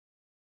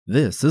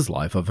This is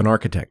Life of an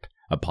Architect,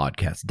 a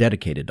podcast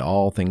dedicated to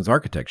all things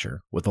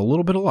architecture with a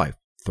little bit of life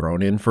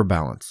thrown in for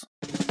balance.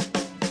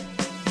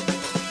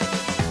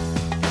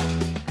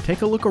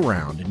 Take a look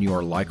around and you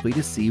are likely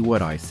to see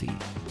what I see.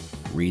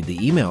 Read the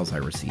emails I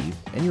receive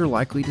and you're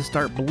likely to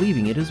start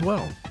believing it as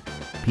well.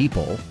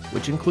 People,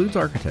 which includes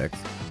architects,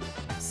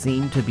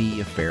 seem to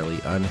be a fairly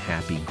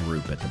unhappy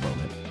group at the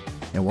moment,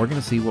 and we're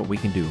going to see what we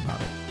can do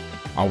about it.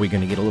 Are we going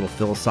to get a little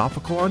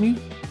philosophical on you?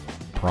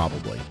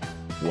 Probably.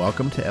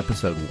 Welcome to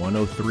episode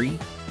 103,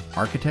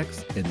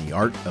 Architects and the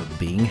Art of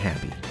Being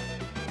Happy.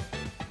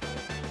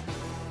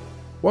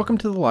 Welcome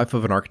to the Life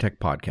of an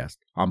Architect podcast.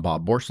 I'm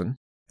Bob Borson.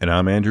 And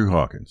I'm Andrew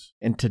Hawkins.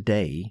 And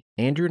today,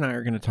 Andrew and I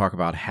are going to talk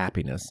about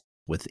happiness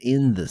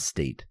within the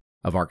state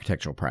of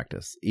architectural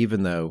practice,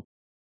 even though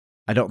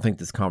I don't think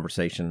this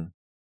conversation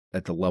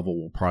at the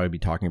level we'll probably be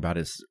talking about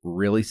is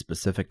really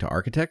specific to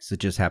architects. It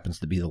just happens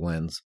to be the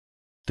lens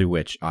through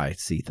which I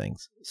see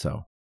things.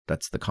 So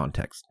that's the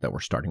context that we're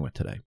starting with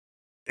today.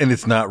 And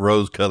it's not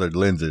rose-colored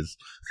lenses.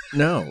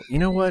 No, you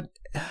know what?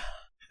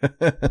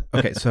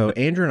 Okay, so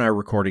Andrew and I are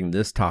recording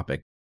this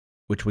topic,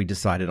 which we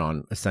decided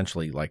on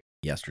essentially like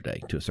yesterday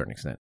to a certain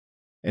extent.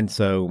 And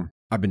so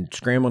I've been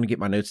scrambling to get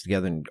my notes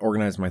together and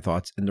organize my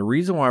thoughts. And the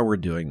reason why we're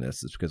doing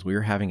this is because we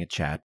were having a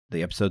chat.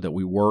 The episode that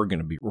we were going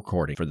to be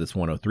recording for this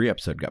 103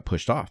 episode got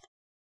pushed off.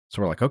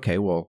 So we're like, okay,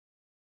 well,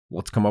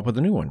 let's come up with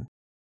a new one.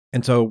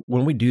 And so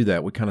when we do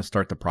that, we kind of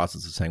start the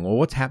process of saying, well,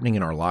 what's happening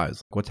in our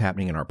lives? What's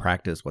happening in our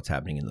practice? What's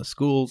happening in the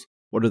schools?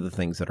 What are the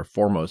things that are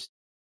foremost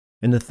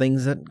and the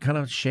things that kind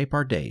of shape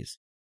our days?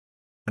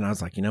 And I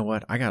was like, you know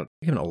what? I got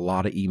given a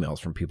lot of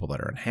emails from people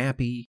that are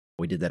unhappy.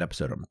 We did that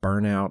episode on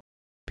burnout.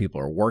 People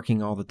are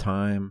working all the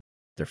time.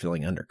 They're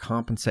feeling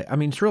undercompensated. I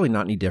mean, it's really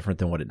not any different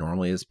than what it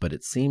normally is, but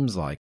it seems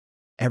like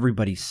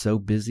everybody's so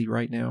busy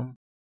right now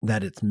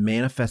that it's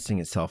manifesting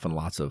itself in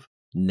lots of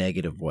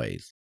negative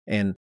ways.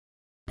 And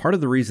part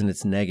of the reason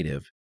it's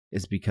negative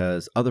is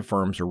because other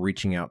firms are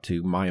reaching out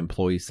to my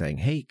employees saying,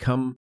 hey,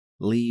 come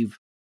leave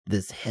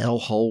this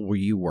hellhole where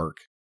you work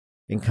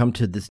and come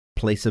to this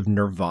place of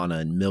nirvana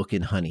and milk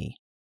and honey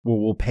where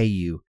we'll pay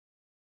you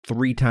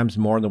 3 times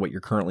more than what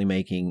you're currently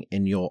making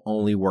and you'll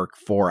only work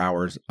 4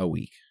 hours a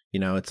week. You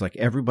know, it's like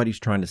everybody's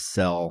trying to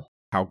sell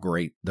how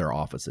great their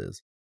office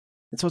is.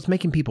 And so it's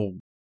making people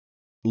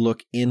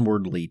look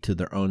inwardly to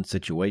their own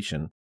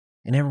situation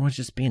and everyone's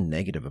just being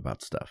negative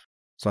about stuff.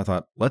 So I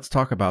thought, let's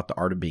talk about the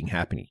art of being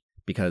happy,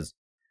 because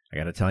I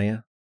got to tell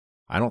you,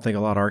 I don't think a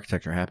lot of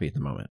architects are happy at the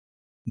moment.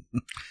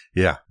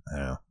 Yeah.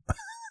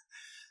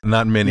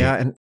 Not many. Yeah.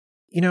 And,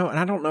 and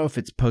I don't know if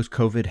it's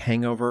post-COVID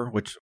hangover,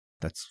 which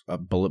that's a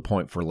bullet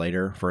point for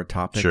later for a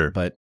topic. Sure.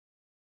 But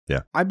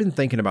yeah, I've been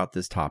thinking about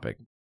this topic,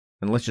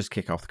 and let's just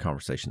kick off the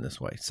conversation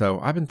this way. So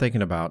I've been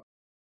thinking about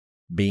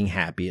being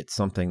happy. It's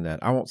something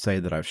that I won't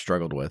say that I've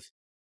struggled with,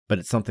 but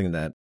it's something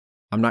that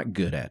I'm not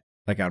good at.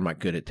 Like, I'm not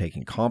good at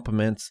taking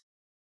compliments.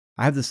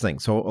 I have this thing.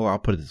 So I'll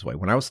put it this way.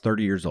 When I was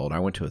 30 years old, I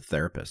went to a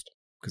therapist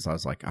because I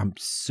was like, I'm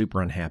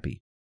super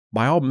unhappy.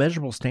 By all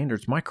measurable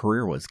standards, my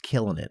career was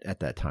killing it at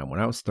that time.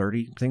 When I was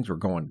 30, things were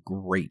going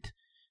great.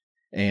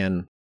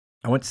 And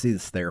I went to see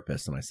this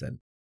therapist and I said,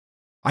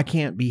 I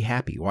can't be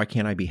happy. Why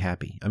can't I be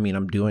happy? I mean,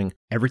 I'm doing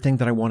everything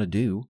that I want to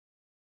do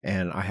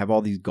and I have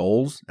all these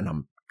goals and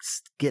I'm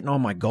getting all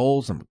my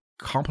goals. I'm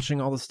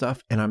accomplishing all this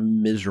stuff and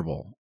I'm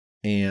miserable.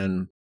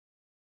 And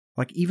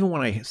like, even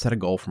when I set a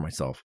goal for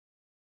myself,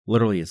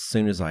 literally as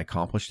soon as I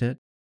accomplished it,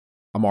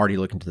 I'm already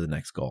looking to the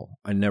next goal.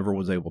 I never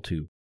was able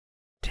to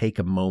take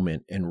a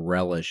moment and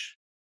relish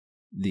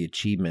the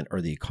achievement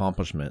or the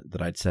accomplishment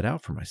that I'd set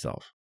out for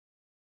myself.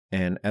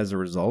 And as a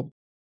result,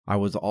 I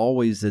was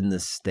always in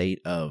this state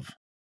of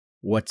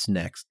what's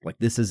next? Like,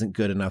 this isn't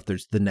good enough.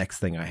 There's the next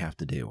thing I have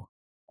to do.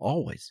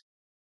 Always.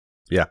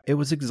 Yeah. It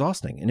was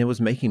exhausting and it was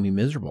making me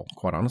miserable,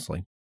 quite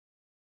honestly.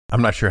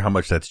 I'm not sure how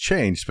much that's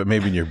changed, but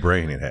maybe in your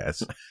brain it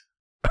has.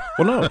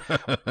 Well,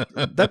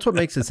 no, that's what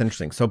makes this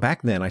interesting. So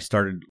back then I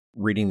started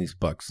reading these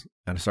books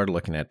and I started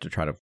looking at it to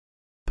try to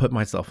put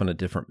myself in a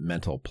different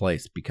mental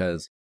place,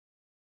 because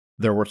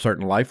there were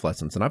certain life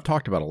lessons. And I've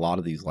talked about a lot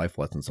of these life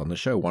lessons on the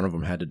show. One of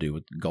them had to do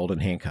with golden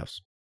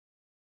handcuffs.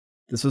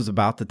 This was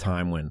about the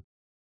time when,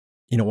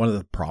 one of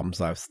the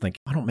problems I was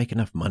thinking, I don't make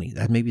enough money.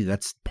 Maybe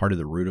that's part of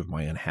the root of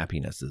my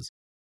unhappiness is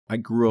I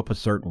grew up a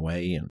certain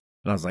way. And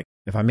I was like,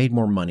 if I made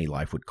more money,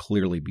 life would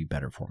clearly be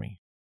better for me.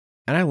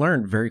 And I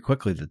learned very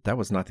quickly that that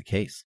was not the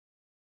case.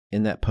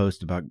 In that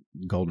post about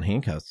golden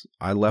handcuffs,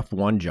 I left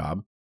one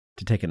job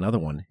to take another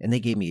one, and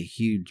they gave me a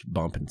huge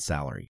bump in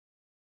salary.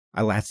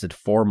 I lasted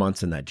 4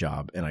 months in that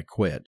job, and I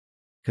quit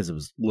because it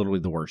was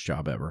literally the worst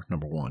job ever,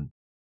 number one.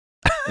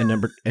 And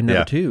number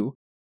Yeah. two,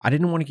 I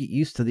didn't want to get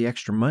used to the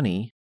extra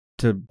money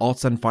to all of a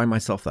sudden find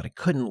myself that I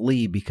couldn't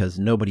leave because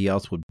nobody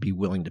else would be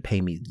willing to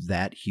pay me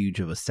that huge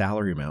of a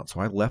salary amount.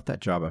 So I left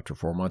that job after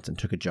 4 months and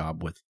took a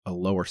job with a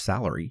lower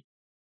salary.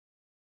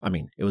 I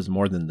mean, it was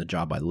more than the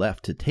job I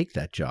left to take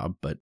that job,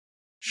 but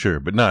Sure,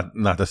 but not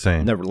the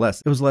same.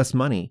 nevertheless, it was less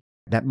money.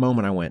 That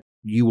moment I went,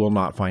 you will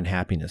not find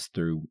happiness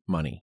through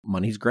money.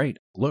 Money's great.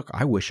 Look,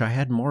 I wish I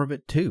had more of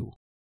it too.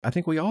 I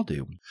think we all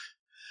do.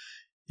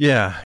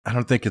 Yeah, I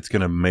don't think it's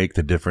going to make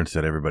the difference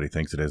that everybody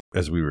thinks it is.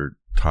 As we were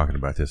talking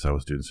about this, I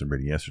was doing some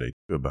reading yesterday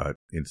about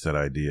it's that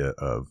idea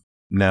of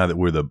now that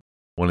we're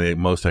one of the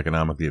most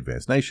economically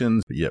advanced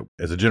nations, but yet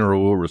as a general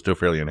rule, we're still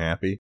fairly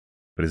unhappy.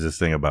 But it's this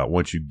thing about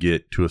once you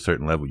get to a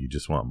certain level, you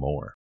just want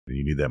more. And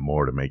you need that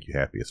more to make you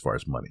happy as far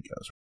as money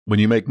goes. When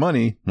you make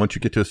money, once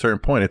you get to a certain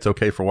point, it's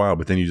okay for a while,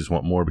 but then you just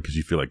want more because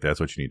you feel like that's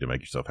what you need to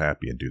make yourself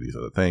happy and do these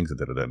other things. And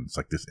it's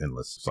like this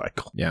endless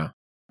cycle. Yeah.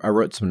 I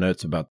wrote some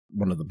notes about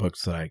one of the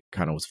books that I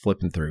kind of was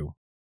flipping through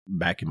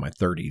back in my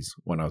 30s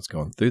when I was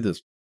going through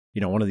this.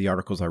 You know, one of the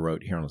articles I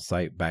wrote here on the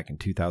site back in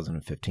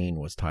 2015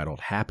 was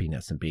titled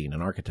Happiness and Being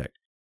an Architect.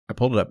 I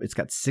pulled it up. It's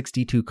got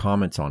 62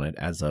 comments on it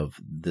as of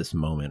this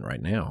moment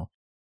right now,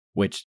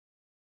 which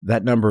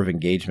that number of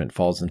engagement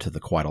falls into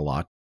the quite a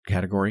lot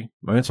category.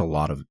 I mean, it's a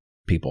lot of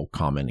people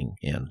commenting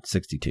in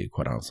 62,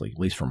 quite honestly, at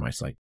least from my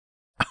site.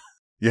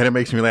 Yeah, it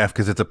makes me laugh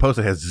because it's a post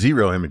that has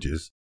 0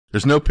 images.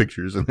 There's no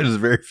pictures and there's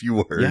very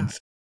few words.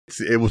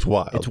 Yeah. It was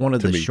wild. It's one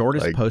of the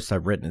shortest posts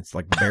I've written. It's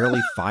like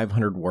barely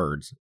 500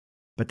 words.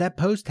 But that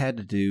post had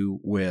to do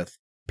with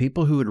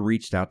people who had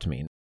reached out to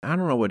me. I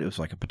don't know what it was,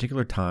 like a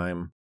particular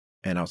time.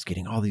 And I was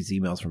getting all these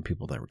emails from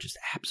people that were just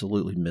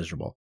absolutely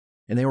miserable.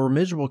 And they were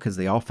miserable because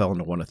they all fell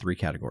into one of 3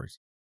 categories.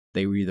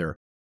 They were either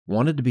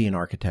wanted to be an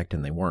architect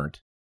and they weren't,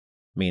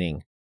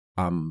 meaning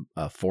I'm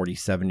a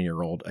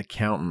 47-year-old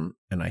accountant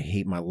and I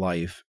hate my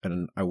life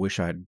and I wish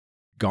I had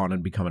gone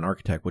and become an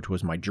architect, which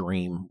was my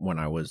dream when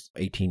I was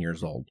 18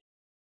 years old.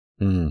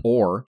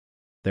 Or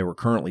they were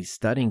currently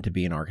studying to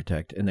be an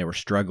architect and they were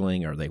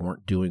struggling or they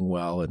weren't doing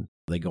well and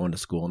they go into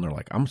school and they're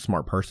like, I'm a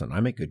smart person.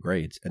 I make good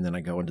grades. And then I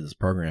go into this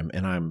program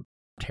and I'm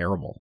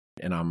terrible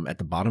and I'm at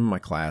the bottom of my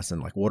class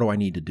and like, what do I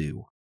need to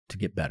do to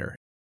get better?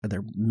 And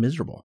they're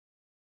miserable.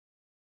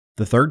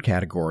 The third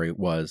category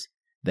was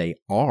they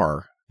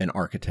are an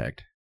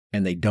architect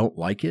and they don't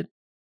like it,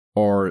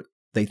 or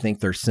they think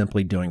they're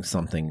simply doing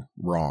something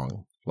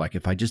wrong. Like,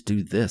 if I just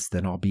do this,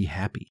 then I'll be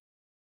happy.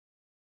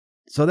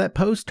 So that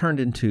post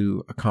turned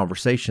into a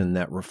conversation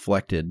that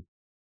reflected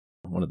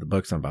one of the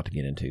books I'm about to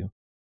get into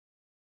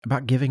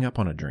about giving up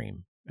on a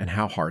dream and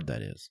how hard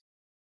that is.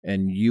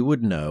 And you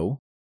would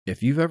know,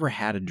 if you've ever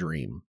had a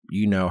dream,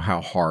 you know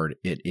how hard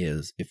it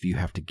is if you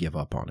have to give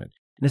up on it.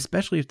 And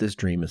especially if this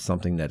dream is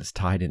something that is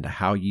tied into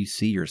how you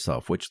see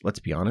yourself, which, let's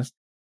be honest,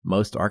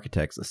 most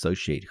architects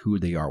associate who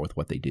they are with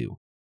what they do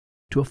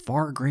to a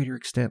far greater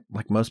extent,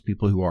 like most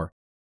people who are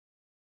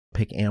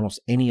pick almost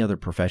any other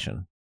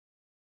profession.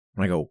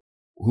 And I go,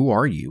 who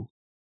are you?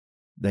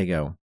 They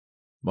go,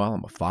 well,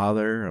 I'm a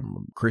father,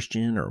 I'm a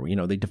Christian, or,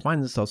 they define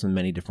themselves in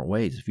many different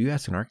ways. If you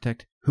ask an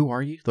architect, who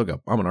are you? They'll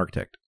go, I'm an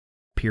architect,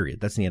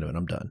 period. That's the end of it.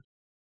 I'm done.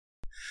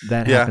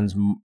 That happens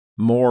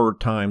more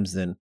times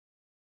than,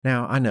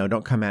 now I know,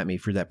 don't come at me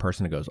for that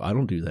person who goes, I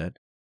don't do that.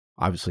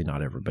 Obviously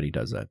not everybody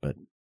does that, but.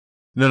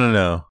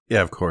 No.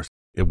 Yeah, of course.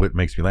 What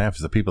makes me laugh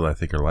is the people that I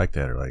think are like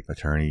that are like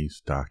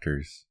attorneys,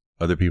 doctors,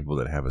 other people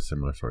that have a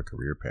similar sort of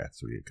career path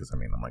to you. Because, I'm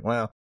like,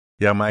 well,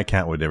 yeah, my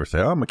accountant would never say,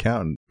 oh, I'm an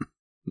accountant.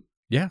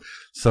 Yeah.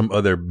 Some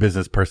other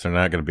business person are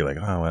not going to be like,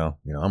 oh, well,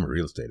 I'm a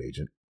real estate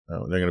agent.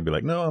 Oh, they're going to be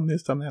like, no, I'm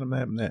this, I'm that, I'm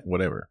that, I'm that,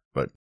 whatever.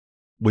 But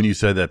when you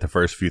said that, the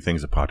first few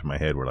things that popped in my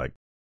head were like,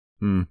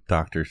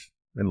 doctors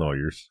and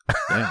lawyers.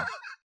 Yeah.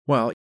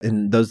 Well,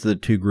 and those are the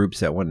 2 groups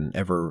that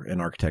whenever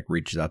an architect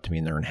reaches out to me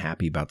and they're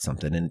unhappy about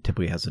something, and it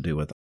typically has to do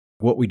with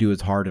what we do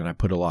is hard and I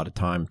put a lot of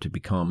time to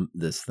become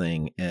this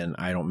thing and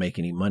I don't make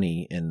any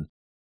money, and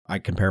I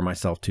compare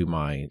myself to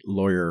my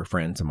lawyer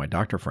friends and my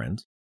doctor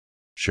friends.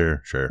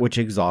 Sure. Which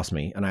exhausts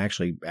me. And I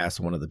actually asked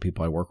one of the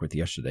people I work with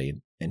yesterday,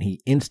 and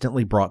he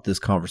instantly brought this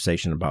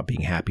conversation about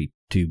being happy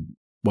to,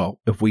 well,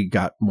 if we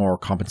got more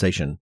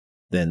compensation,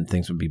 then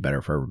things would be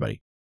better for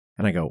everybody.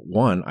 And I go,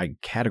 one, I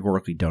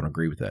categorically don't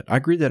agree with that. I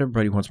agree that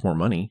everybody wants more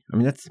money. I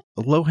mean, that's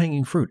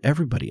low-hanging fruit.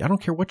 Everybody. I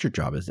don't care what your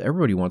job is.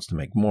 Everybody wants to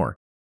make more.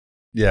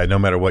 Yeah, no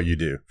matter what you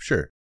do.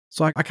 Sure.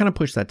 So I kind of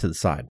push that to the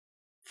side.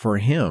 For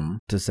him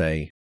to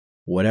say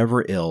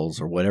whatever ills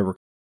or whatever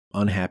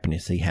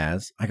unhappiness he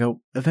has, I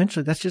go,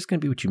 eventually that's just going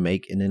to be what you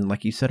make. And then,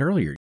 like you said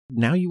earlier,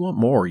 now you want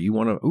more. You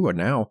want to,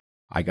 now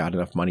I got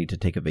enough money to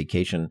take a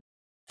vacation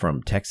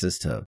from Texas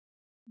to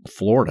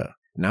Florida.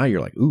 Now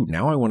you're like,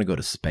 now I want to go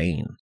to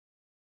Spain.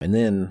 And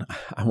then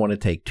I want to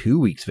take 2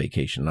 weeks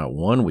vacation, not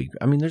 1 week.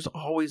 I mean, there's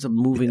always a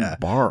moving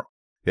bar.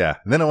 Yeah.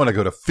 And then I want to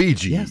go to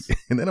Fiji. Yes.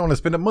 And then I want to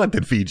spend a month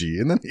in Fiji.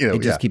 And then,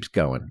 it just keeps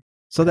going.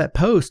 So that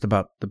post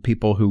about the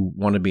people who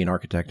want to be an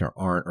architect or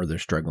aren't, or they're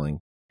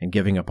struggling and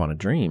giving up on a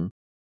dream,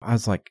 I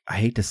was like, I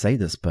hate to say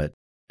this, but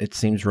it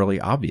seems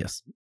really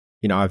obvious.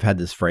 I've had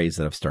this phrase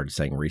that I've started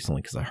saying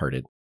recently because I heard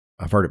it.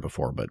 I've heard it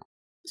before, but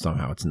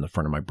somehow it's in the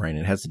front of my brain.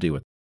 It has to do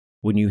with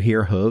when you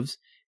hear hooves,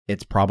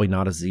 it's probably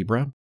not a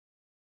zebra.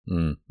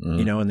 And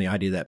the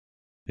idea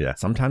that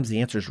sometimes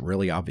the answer is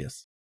really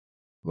obvious.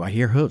 Well, I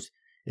hear hooves.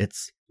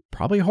 It's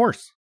probably a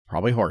horse.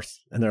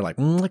 And they're like,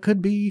 it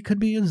could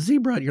be a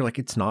zebra. And you're like,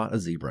 it's not a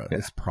zebra. Yeah.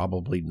 It's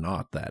probably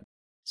not that.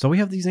 So we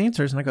have these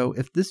answers. And I go,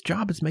 if this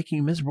job is making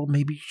you miserable,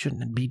 maybe you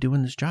shouldn't be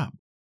doing this job.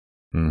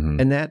 Mm-hmm.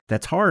 And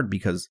that's hard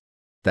because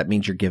that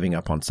means you're giving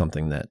up on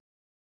something that,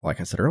 like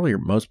I said earlier,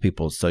 most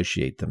people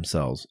associate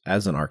themselves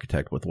as an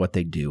architect with what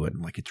they do.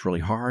 And like, it's really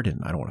hard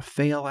and I don't want to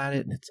fail at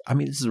it.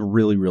 And this is a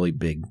really, really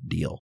big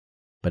deal,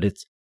 but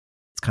it's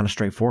kind of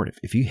straightforward.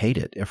 If you hate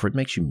it, if it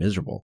makes you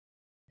miserable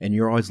and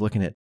you're always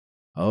looking at,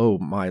 oh,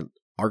 my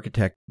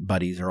architect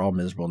buddies are all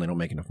miserable and they don't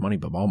make enough money,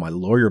 but all my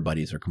lawyer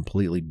buddies are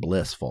completely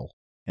blissful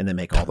and they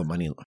make all the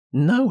money.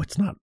 No, it's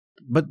not.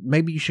 But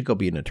maybe you should go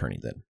be an attorney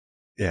then.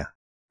 Yeah.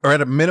 Or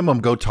at a minimum,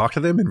 go talk to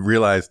them and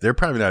realize they're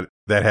probably not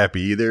that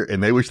happy either.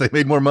 And they wish they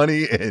made more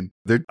money and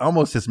they're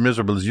almost as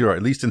miserable as you are,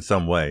 at least in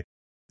some way.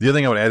 The other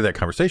thing I would add to that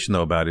conversation,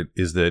 though, about it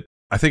is that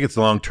I think it's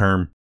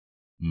long-term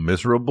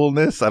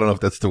miserableness. I don't know if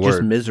that's the word.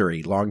 Just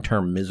misery,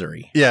 long-term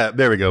misery. Yeah,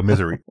 there we go.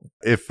 Misery.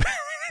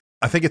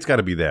 I think it's got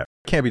to be that.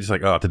 It can't be just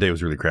like, oh, today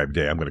was a really crappy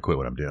day. I'm going to quit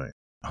what I'm doing.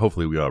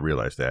 Hopefully we all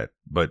realize that.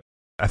 But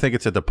I think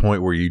it's at the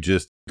point where you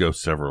just go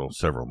several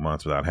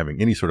months without having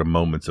any sort of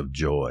moments of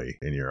joy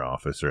in your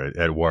office or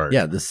at work.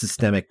 Yeah, the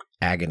systemic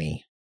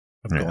agony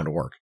of going to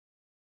work.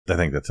 I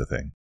think that's the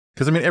thing.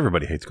 Because,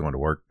 everybody hates going to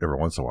work every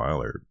once in a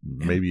while or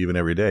maybe even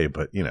every day.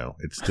 But,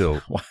 it's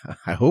still...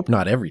 I hope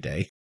not every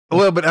day.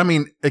 Well, but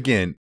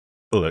again,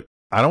 look,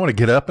 I don't want to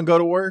get up and go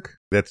to work.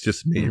 That's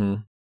just me.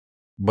 Mm-hmm.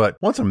 But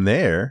once I'm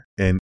there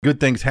and good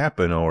things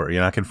happen or,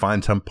 I can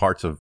find some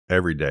parts of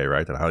every day,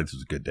 right? That this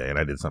was a good day and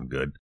I did something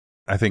good.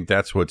 I think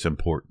that's what's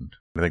important.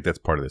 I think that's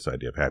part of this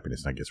idea of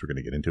happiness. And I guess we're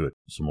going to get into it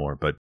some more.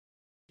 But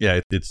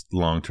yeah, it's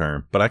long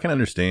term. But I can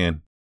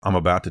understand. I'm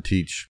about to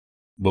teach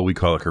what we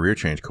call a career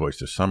change course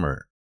this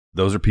summer.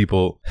 Those are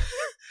people,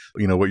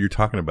 what you're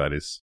talking about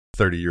is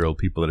 30-year-old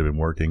people that have been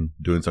working,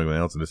 doing something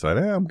else and decide,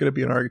 I'm going to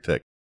be an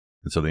architect.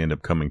 And so they end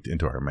up coming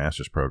into our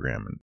master's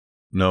program and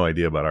no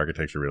idea about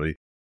architecture really.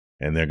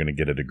 And they're going to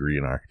get a degree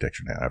in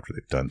architecture now after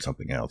they've done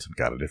something else and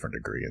got a different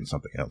degree in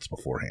something else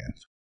beforehand.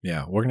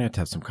 Yeah, we're going to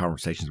have some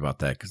conversations about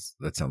that because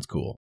that sounds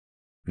cool.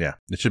 Yeah,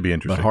 it should be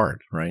interesting. But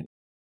hard, right?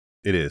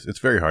 It is. It's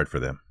very hard for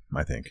them,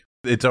 I think.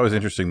 It's always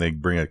interesting. They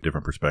bring a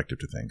different perspective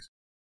to things.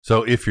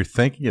 So if you're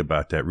thinking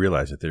about that,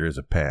 realize that there is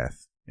a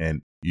path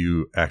and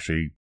you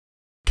actually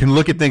can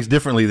look at things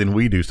differently than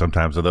we do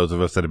sometimes. So those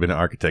of us that have been an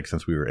architect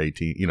since we were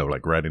 18,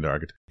 like right into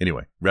architect.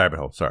 Anyway, rabbit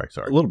hole. Sorry.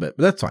 A little bit,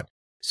 but that's fine.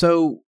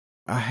 So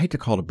I hate to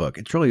call it a book.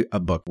 It's really a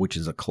book, which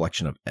is a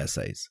collection of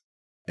essays.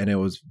 And it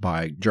was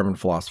by German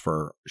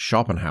philosopher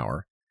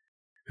Schopenhauer,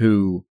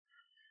 who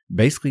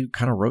basically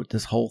kind of wrote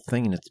this whole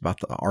thing. And it's about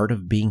the art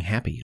of being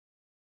happy,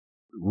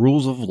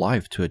 rules of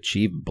life to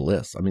achieve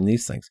bliss.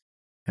 These things.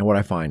 And what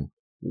I find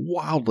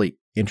wildly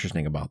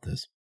interesting about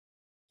this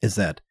is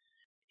that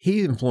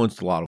he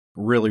influenced a lot of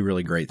really,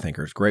 really great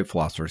thinkers, great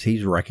philosophers.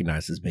 He's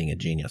recognized as being a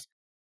genius.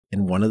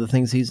 And one of the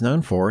things he's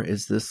known for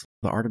is the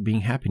art of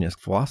being happiness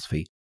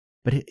philosophy.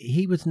 But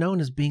he was known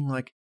as being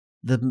like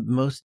the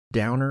most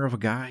downer of a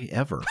guy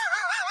ever.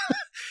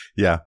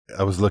 Yeah,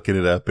 I was looking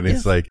it up and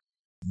it's like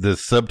the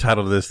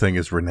subtitle of this thing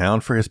is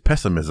renowned for his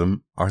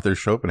pessimism. Arthur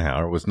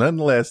Schopenhauer was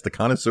nonetheless the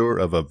connoisseur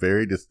of a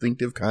very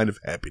distinctive kind of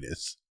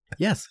happiness.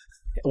 Yes.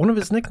 One of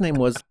his nicknames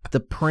was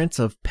the Prince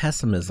of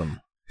Pessimism,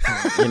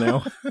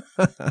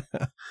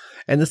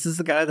 And this is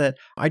the guy that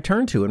I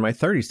turned to in my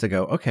 30s to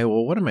go, okay,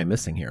 well, what am I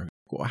missing here?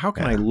 How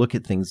can I look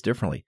at things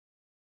differently?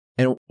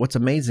 And what's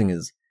amazing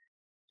is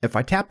if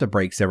I tap the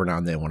brakes every now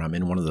and then when I'm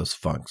in one of those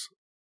funks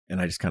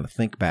and I just kind of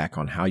think back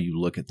on how you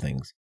look at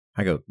things,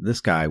 I go,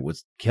 this guy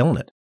was killing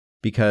it.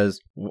 Because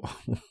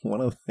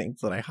one of the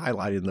things that I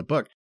highlighted in the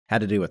book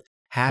had to do with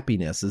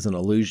happiness is an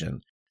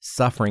illusion.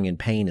 Suffering and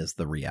pain is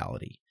the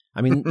reality.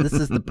 This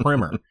is the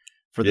primer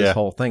for this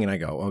whole thing. And I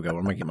go, oh God,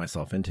 what am I getting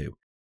myself into?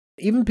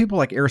 Even people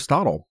like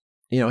Aristotle,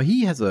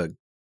 he has I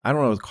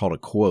don't know if it's called a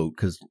quote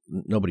because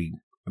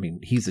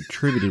he's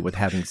attributed with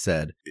having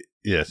said,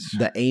 yes,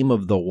 the aim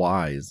of the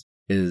wise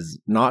is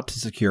not to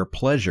secure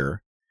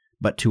pleasure,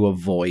 but to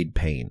avoid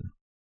pain.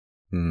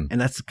 And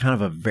that's kind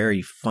of a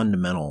very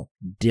fundamental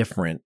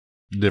difference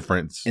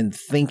in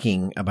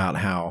thinking about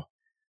how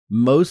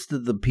most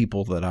of the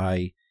people that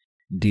I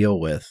deal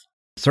with,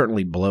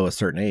 certainly below a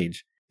certain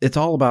age, it's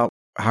all about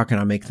how can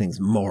I make things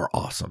more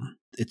awesome?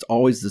 It's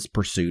always this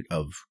pursuit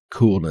of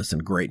coolness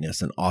and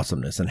greatness and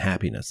awesomeness and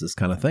happiness, this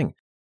kind of thing.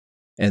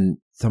 And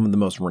some of the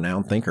most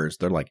renowned thinkers,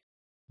 they're like,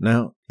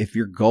 now, if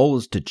your goal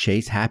is to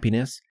chase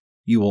happiness,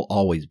 you will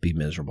always be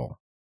miserable.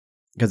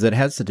 Because it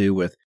has to do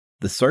with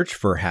the search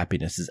for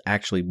happiness is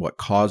actually what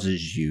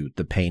causes you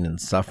the pain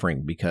and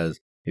suffering. Because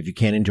if you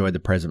can't enjoy the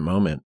present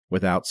moment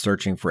without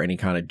searching for any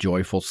kind of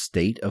joyful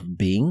state of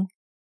being,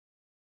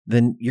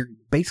 then you're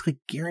basically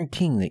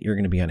guaranteeing that you're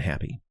going to be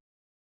unhappy.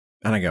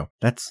 And I go,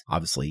 that's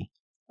obviously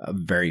a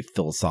very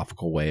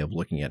philosophical way of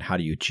looking at how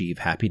do you achieve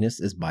happiness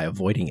is by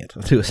avoiding it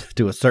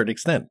to a certain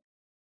extent.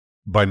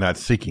 By not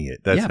seeking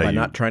it. That's by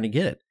not trying to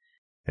get it.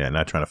 Yeah,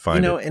 not trying to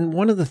find it. And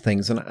one of the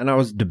things, and I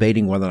was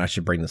debating whether I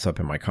should bring this up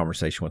in my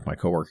conversation with my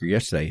coworker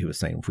yesterday, who was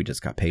saying if we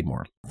just got paid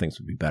more, things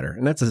would be better.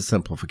 And that's a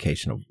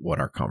simplification of what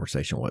our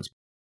conversation was.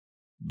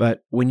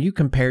 But when you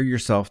compare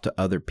yourself to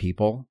other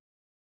people,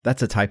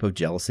 that's a type of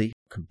jealousy,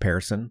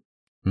 comparison.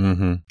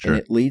 Mm-hmm. Sure.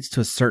 And it leads to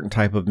a certain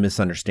type of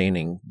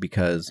misunderstanding,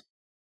 because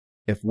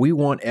if we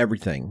want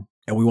everything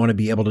and we want to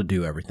be able to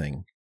do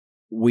everything,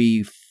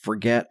 we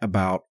forget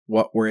about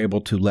what we're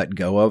able to let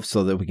go of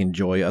so that we can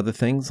enjoy other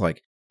things.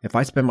 Like if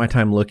I spend my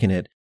time looking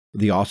at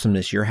the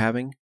awesomeness you're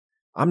having,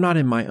 I'm not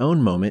in my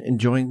own moment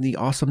enjoying the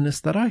awesomeness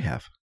that I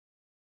have.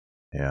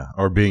 Yeah.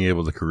 Or being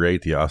able to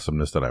create the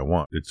awesomeness that I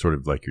want. It's sort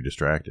of like you're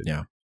distracted.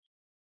 Yeah.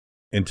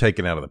 And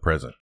taken out of the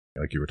present,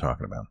 like you were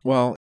talking about.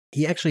 Well,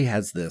 he actually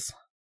has this.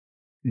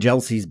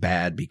 Jealousy's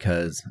bad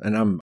because, and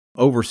I'm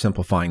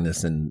oversimplifying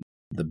this in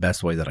the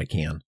best way that I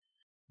can,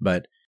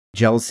 but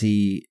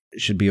jealousy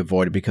should be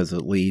avoided because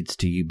it leads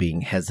to you being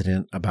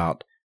hesitant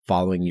about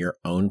following your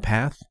own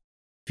path.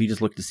 If you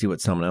just look to see what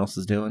someone else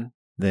is doing,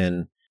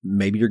 then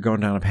maybe you're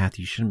going down a path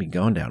you shouldn't be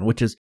going down,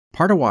 which is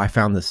part of why I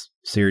found this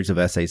series of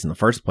essays in the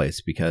first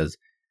place. Because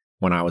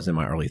when I was in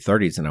my early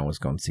 30s and I was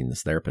going to see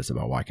this therapist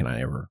about why can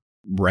I ever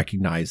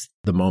recognize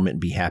the moment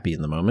and be happy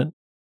in the moment,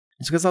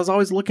 it's because I was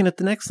always looking at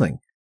the next thing.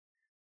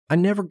 I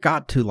never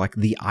got to like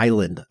the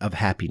island of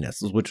happiness,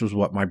 which was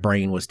what my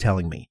brain was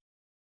telling me.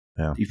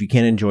 Yeah. If you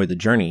can't enjoy the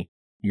journey,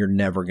 you're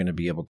never going to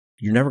get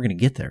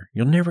there.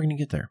 You're never going to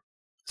get there.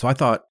 So I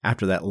thought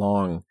after that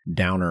long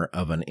downer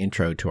of an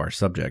intro to our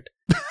subject,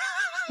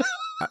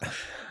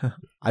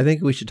 I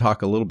think we should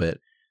talk a little bit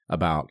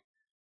about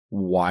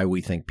why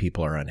we think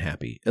people are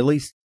unhappy. At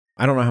least,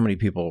 I don't know how many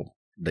people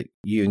that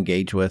you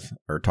engage with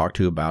or talk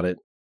to about it.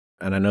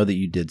 And I know that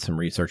you did some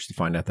research to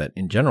find out that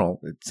in general,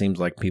 it seems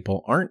like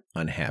people aren't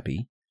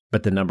unhappy,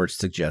 but the numbers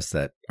suggest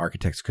that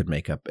architects could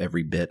make up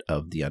every bit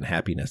of the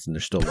unhappiness, and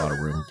there's still a lot of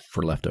room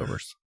for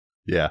leftovers.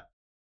 Yeah.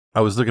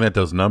 I was looking at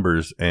those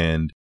numbers,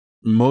 and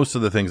most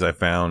of the things I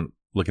found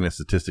looking at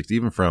statistics,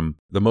 even from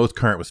the most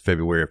current was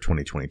February of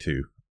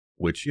 2022,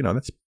 which,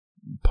 that's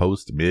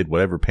post, mid,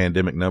 whatever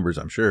pandemic numbers,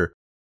 I'm sure,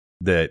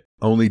 that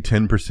only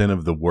 10%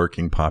 of the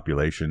working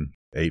population,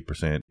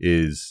 8%,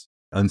 is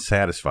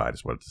unsatisfied,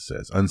 is what it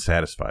says,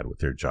 unsatisfied with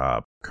their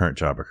job, current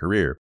job or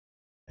career.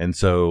 And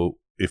so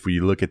if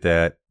we look at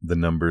that, the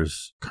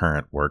numbers,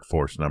 current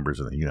workforce numbers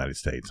in the United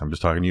States, I'm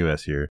just talking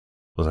U.S. here,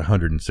 was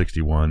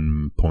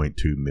 161.2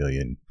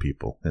 million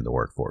people in the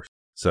workforce.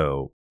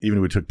 So even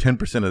if we took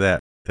 10% of that,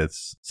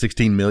 that's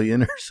 16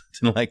 million or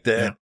something like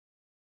that. Yeah.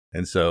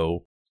 And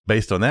so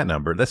based on that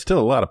number, that's still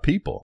a lot of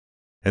people.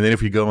 And then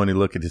if you go and you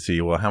look at to see,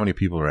 well, how many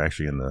people are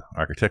actually in the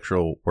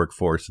architectural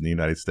workforce in the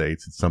United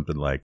States, it's something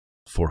like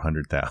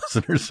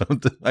 400,000 or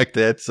something like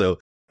that. So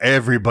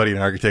everybody in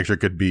architecture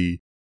could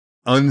be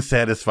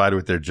unsatisfied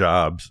with their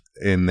jobs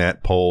in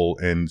that poll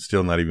and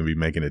still not even be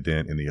making a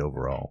dent in the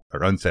overall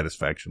or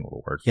unsatisfaction of the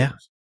workforce. Yeah.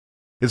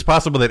 It's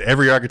possible that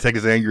every architect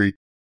is angry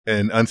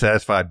and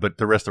unsatisfied, but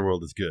the rest of the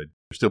world is good.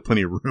 There's still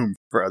plenty of room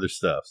for other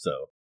stuff. So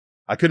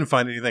I couldn't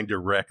find anything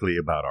directly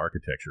about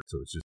architecture. So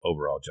it's just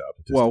overall job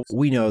statistics. Well,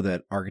 we know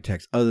that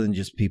architects, other than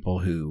just people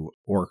who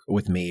work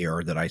with me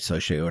or that I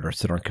associate with or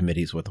sit on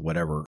committees with,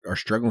 whatever, are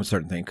struggling with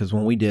certain things. Because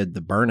when we did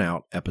the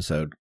burnout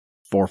episode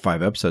 4 or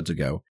 5 episodes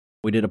ago,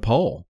 we did a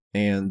poll.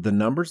 And the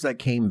numbers that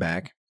came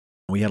back,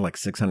 we had like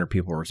 600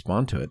 people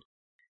respond to it.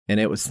 And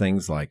it was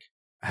things like,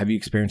 have you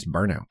experienced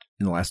burnout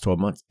in the last 12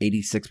 months?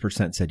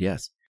 86% said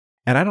yes.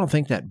 And I don't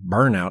think that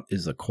burnout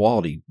is a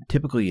quality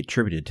typically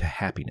attributed to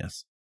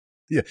happiness.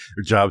 Yeah,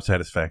 or job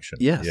satisfaction.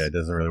 Yes. Yeah, it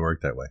doesn't really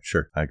work that way.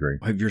 Sure, I agree.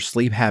 Have your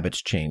sleep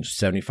habits changed?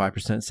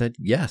 75% said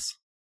yes.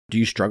 Do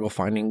you struggle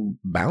finding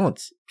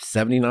balance?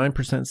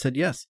 79% said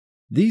yes.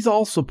 These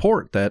all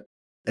support that.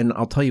 And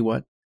I'll tell you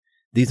what,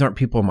 these aren't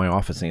people in my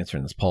office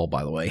answering this poll,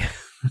 by the way.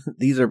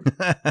 These are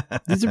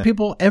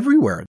people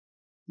everywhere.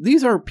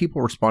 These are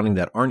people responding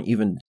that aren't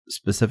even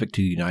specific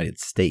to the United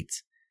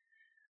States.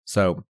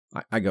 So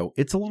I go,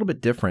 it's a little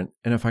bit different.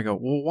 And if I go,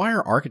 well, why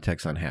are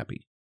architects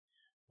unhappy?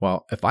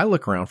 Well, if I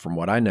look around from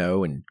what I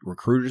know and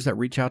recruiters that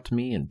reach out to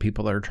me and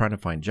people that are trying to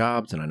find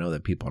jobs, and I know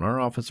that people in our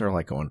office are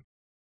like going,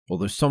 well,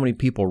 there's so many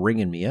people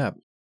ringing me up.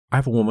 I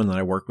have a woman that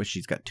I work with.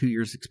 She's got 2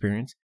 years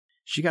experience.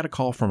 She got a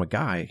call from a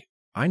guy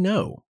I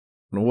know.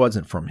 And it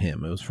wasn't from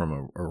him. It was from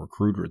a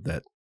recruiter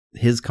that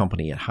his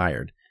company had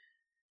hired,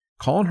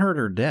 calling her at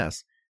her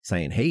desk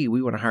saying, hey,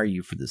 we want to hire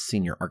you for this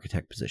senior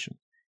architect position.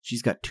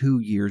 She's got 2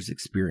 years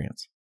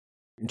experience.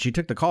 And she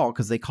took the call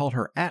because they called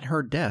her at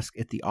her desk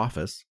at the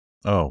office.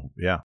 Oh,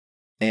 yeah.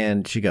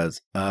 And she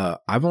goes,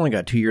 I've only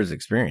got 2 years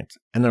experience.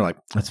 And they're like,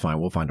 that's fine.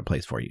 We'll find a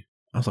place for you.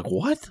 I was like,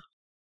 what?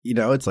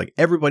 It's like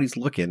everybody's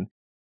looking.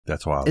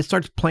 That's wild. It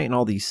starts planting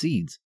all these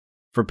seeds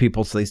for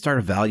people. So they start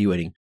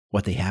evaluating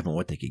what they have and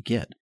what they could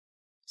get.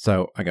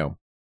 So I go,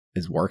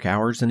 is work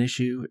hours an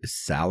issue? Is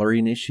salary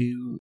an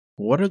issue?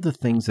 What are the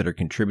things that are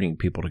contributing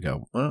people to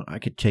go, well, I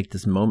could take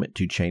this moment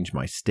to change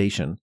my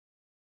station,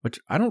 which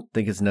I don't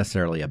think is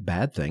necessarily a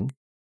bad thing.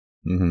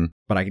 Mm-hmm.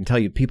 But I can tell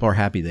you people are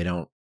happy. They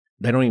don't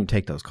even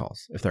take those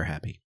calls if they're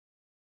happy.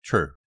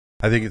 True.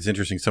 I think it's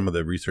interesting. Some of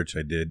the research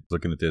I did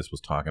looking at this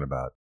was talking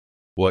about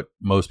what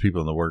most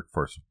people in the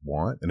workforce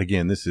want. And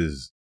again, this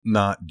is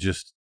not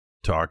just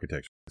to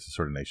architects. This is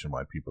sort of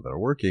nationwide people that are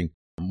working.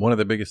 One of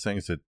the biggest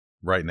things that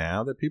right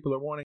now that people are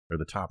wanting, or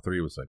the top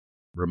 3 was like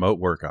remote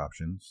work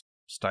options,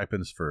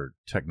 stipends for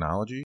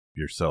technology,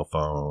 your cell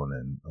phone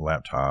and a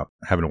laptop,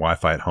 having a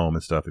Wi-Fi at home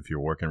and stuff if you're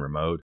working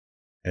remote.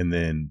 And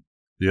then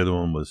the other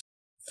one was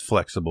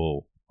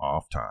flexible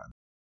off time,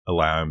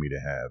 allowing me to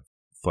have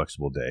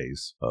flexible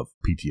days of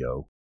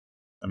PTO.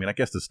 I mean, I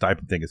guess the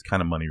stipend thing is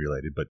kind of money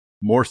related, but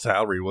more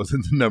salary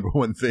wasn't the number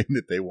one thing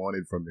that they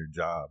wanted from their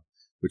job,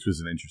 which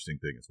was an interesting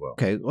thing as well.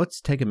 Okay,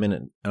 let's take a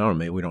minute. I don't know,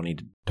 maybe we don't need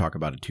to talk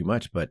about it too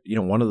much, but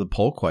one of the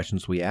poll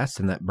questions we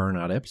asked in that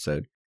burnout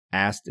episode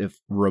asked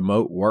if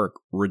remote work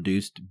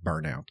reduced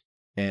burnout.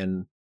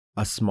 And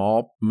a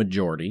small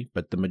majority,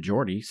 but the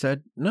majority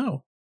said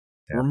no.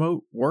 Yeah.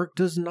 Remote work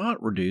does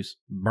not reduce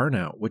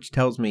burnout, which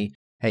tells me,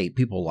 hey,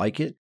 people like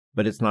it,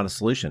 but it's not a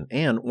solution.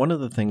 And one of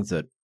the things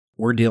that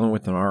we're dealing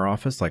with in our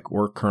office, like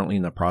we're currently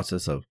in the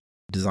process of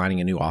designing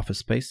a new office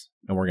space,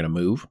 and we're going to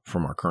move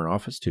from our current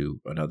office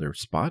to another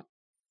spot.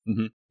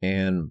 Mm-hmm.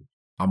 And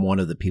I'm one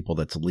of the people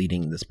that's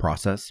leading this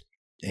process.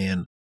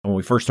 And when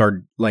we first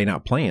started laying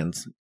out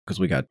plans, because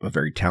we got a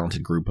very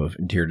talented group of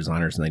interior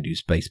designers and they do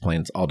space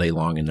plans all day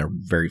long and they're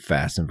very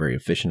fast and very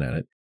efficient at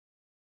it,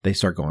 they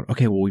start going,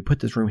 okay, well, we put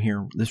this room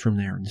here, this room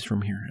there, and this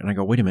room here. And I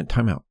go, wait a minute,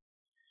 time out.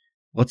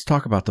 Let's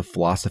talk about the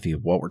philosophy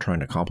of what we're trying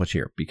to accomplish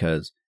here,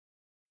 because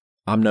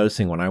I'm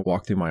noticing when I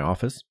walk through my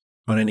office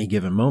on any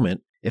given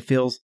moment, it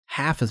feels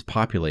half as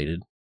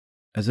populated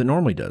as it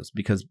normally does,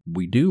 because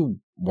we do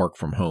work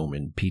from home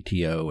and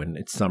PTO and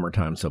it's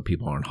summertime, so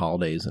people are on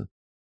holidays.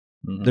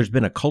 And there's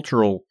been a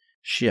cultural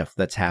shift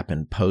that's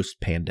happened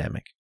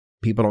post-pandemic.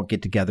 People don't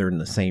get together in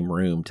the same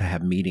room to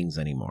have meetings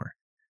anymore.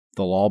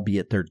 They'll all be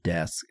at their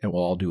desks and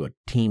we'll all do a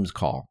Teams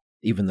call,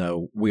 even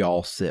though we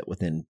all sit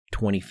within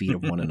 20 feet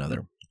of one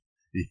another.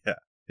 Yeah.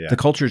 The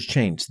culture has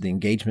changed. The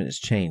engagement has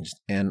changed.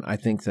 And I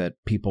think that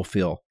people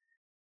feel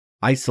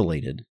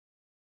isolated.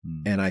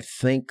 And I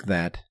think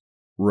that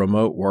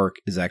remote work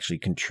is actually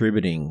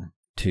contributing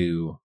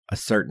to a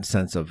certain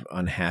sense of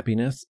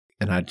unhappiness.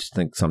 And I just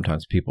think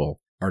sometimes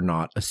people are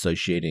not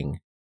associating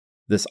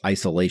this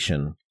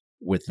isolation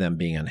with them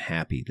being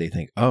unhappy. They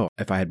think, oh,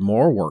 if I had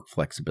more work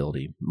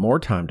flexibility, more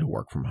time to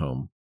work from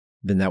home,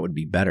 then that would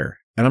be better.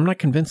 And I'm not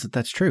convinced that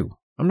that's true.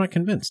 I'm not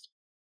convinced.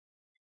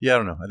 Yeah, I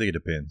don't know. I think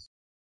it depends.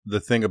 The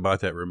thing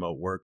about that remote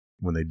work,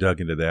 when they dug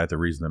into that, the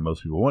reason that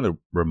most people wanted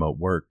remote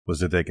work was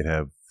that they could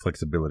have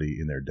flexibility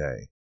in their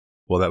day.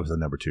 Well, that was the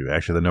number two.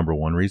 Actually, the number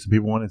one reason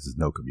people wanted is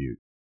no commute.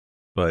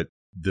 But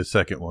the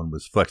second one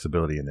was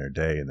flexibility in their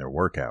day and their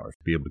work hours,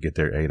 to be able to get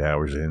their 8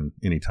 hours in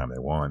anytime they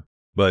want.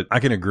 But I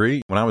can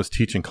agree, when I was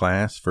teaching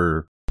class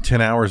for 10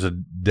 hours a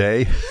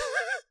day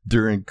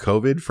during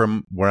COVID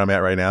from where I'm at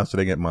right now,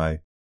 sitting at my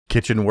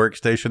kitchen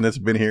workstation that's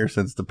been here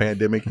since the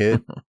pandemic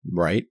hit.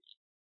 Right.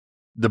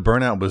 The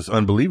burnout was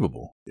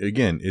unbelievable.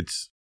 Again,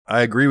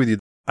 I agree with you.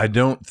 I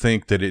don't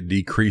think that it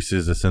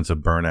decreases a sense of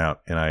burnout.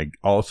 And I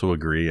also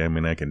agree, I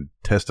mean, I can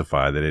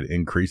testify that it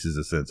increases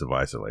a sense of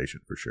isolation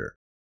for sure.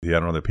 Yeah, I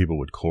don't know that people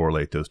would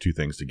correlate those two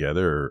things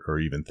together or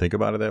even think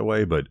about it that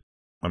way. But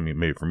I mean,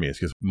 maybe for me, it's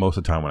because most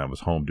of the time when I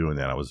was home doing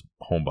that, I was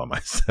home by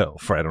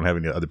myself, right? I don't have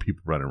any other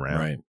people running around.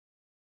 Right.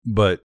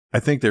 But I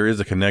think there is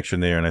a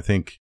connection there. And I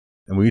think,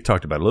 and we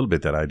talked about a little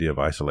bit, that idea of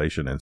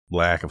isolation and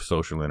lack of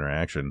social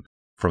interaction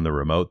from the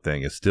remote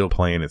thing is still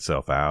playing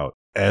itself out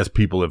as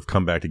people have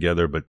come back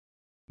together, but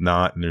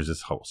not. And there's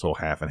this whole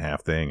half and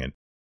half thing. And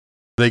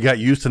they got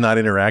used to not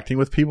interacting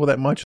with people that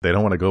much. They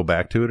don't want to go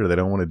back to it, or they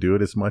don't want to do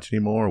it as much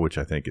anymore, which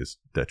I think is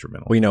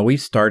detrimental. Well,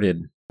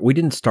 we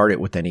didn't start it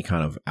with any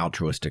kind of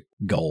altruistic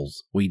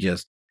goals. We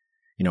just,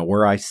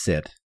 where I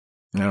sit,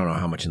 I don't know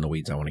how much in the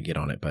weeds I want to get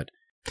on it, but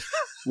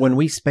when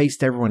we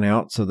spaced everyone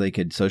out so they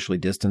could socially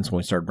distance, when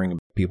we started bringing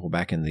people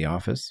back into the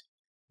office,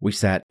 we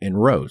sat in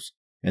rows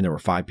and there were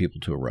 5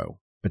 people to a row.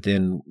 But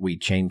then we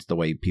changed the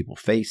way people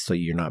face so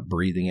you're not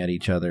breathing at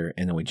each other.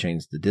 And then we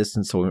changed the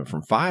distance. So we went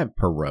from 5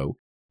 per row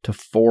to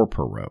 4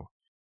 per row.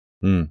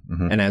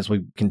 Mm-hmm. And as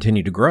we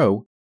continue to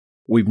grow,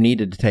 we've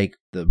needed to take,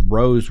 the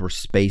rows were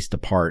spaced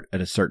apart at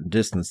a certain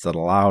distance that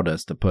allowed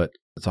us to put,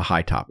 it's a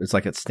high top. It's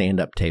like a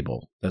stand-up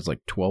table that's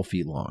like 12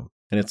 feet long.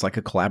 And it's like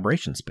a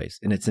collaboration space.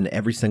 And it's in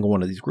every single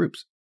one of these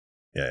groups.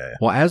 Yeah.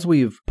 Well, as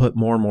we've put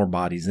more and more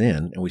bodies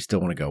in, and we still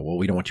want to go, well,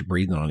 we don't want you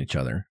breathing on each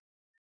other.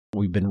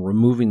 We've been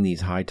removing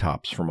these high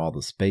tops from all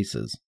the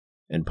spaces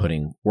and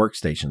putting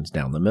workstations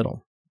down the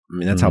middle. I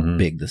mean, that's how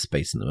big the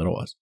space in the middle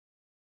was.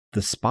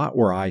 The spot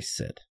where I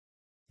sit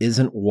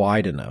isn't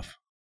wide enough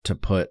to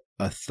put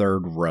a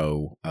third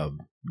row of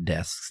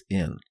desks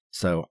in.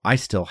 So I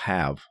still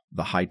have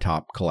the high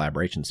top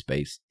collaboration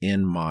space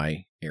in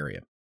my area.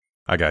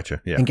 I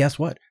gotcha. Yeah. And guess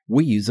what?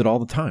 We use it all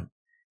the time.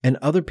 And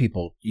other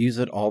people use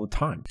it all the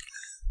time.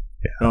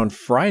 Yeah. And on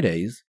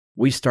Fridays,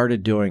 we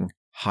started doing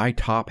high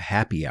top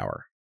happy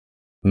hour.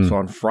 So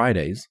on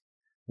Fridays,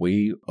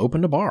 we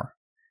opened a bar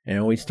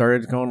and we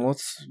started going,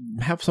 let's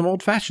have some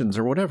old fashions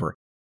or whatever.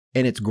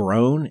 And it's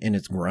grown and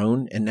it's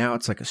grown. And now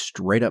it's like a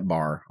straight up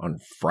bar on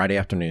Friday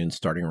afternoons,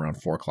 starting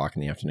around 4 o'clock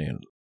in the afternoon.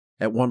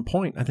 At one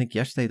point, I think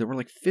yesterday, there were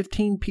like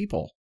 15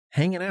 people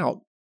hanging out,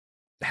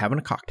 having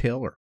a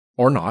cocktail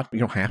or not. You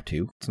don't have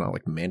to. It's not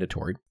like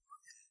mandatory.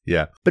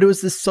 Yeah. But it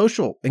was this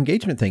social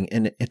engagement thing.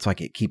 And it's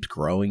like it keeps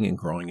growing and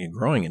growing and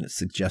growing. And it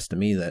suggests to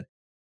me that,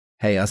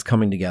 hey, us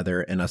coming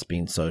together and us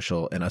being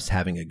social and us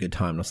having a good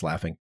time, us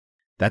laughing,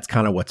 that's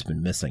kind of what's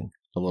been missing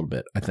a little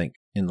bit, I think,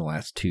 in the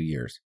last 2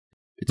 years.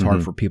 It's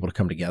hard for people to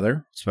come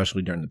together,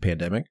 especially during the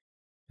pandemic.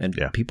 And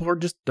people are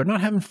they're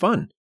not having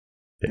fun.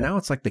 Yeah. Now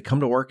it's like they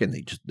come to work and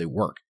they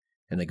work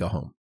and they go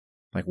home.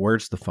 Like,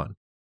 where's the fun?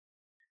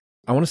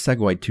 I want to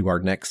segue to our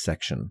next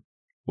section,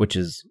 which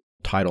is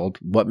titled,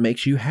 What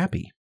Makes You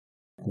Happy?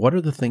 What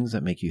are the things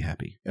that make you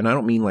happy? And I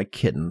don't mean like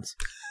kittens,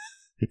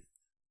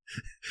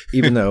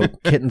 even though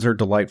kittens are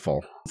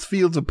delightful. It's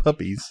fields of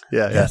puppies.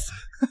 Yeah. Yes.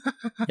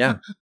 Yeah.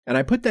 And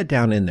I put that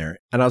down in there.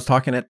 And I was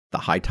talking at the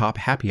High Top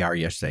Happy Hour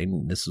yesterday,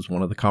 and this is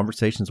one of the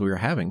conversations we were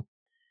having.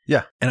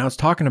 Yeah. And I was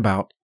talking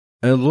about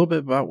a little bit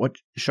about what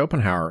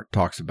Schopenhauer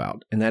talks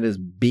about, and that is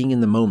being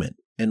in the moment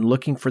and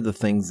looking for the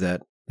things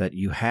that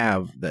you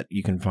have that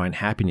you can find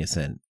happiness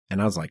in.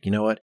 And I was like, you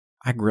know what?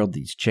 I grilled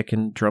these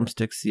chicken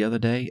drumsticks the other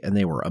day, and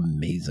they were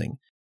amazing.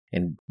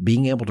 And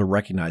being able to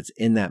recognize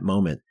in that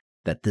moment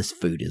that this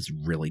food is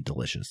really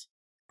delicious.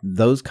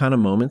 Those kind of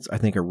moments, I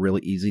think, are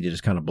really easy to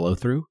just kind of blow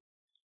through.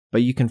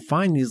 But you can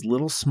find these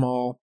little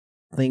small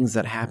things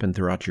that happen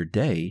throughout your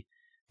day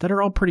that are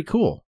all pretty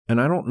cool.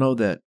 And I don't know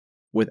that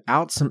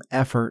without some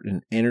effort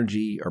and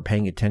energy or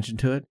paying attention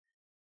to it,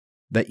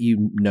 that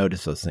you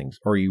notice those things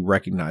or you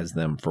recognize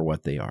them for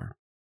what they are.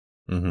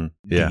 Mm-hmm.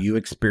 Yeah. Do you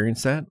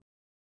experience that?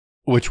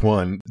 Which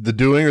one? The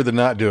doing or the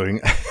not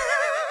doing?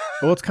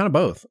 Well, it's kind of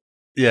both.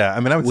 Yeah. I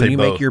mean, I would say both. When you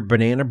make your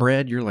banana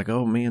bread, you're like,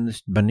 oh man,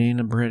 this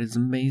banana bread is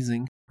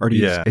amazing. Or do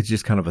you it's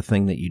just kind of a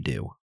thing that you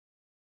do?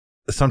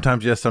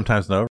 Sometimes yes,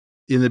 sometimes no.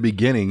 In the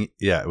beginning,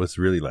 it was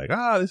really like,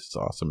 this is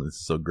awesome. This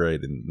is so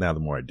great. And now the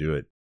more I do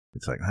it,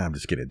 it's like, I'm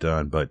just getting it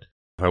done. But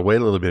if I wait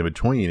a little bit in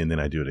between and then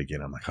I do it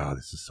again, I'm like,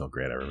 this is so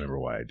great. I remember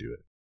why I do it.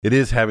 It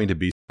is having to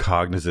be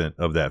cognizant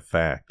of that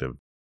fact of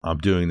I'm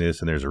doing this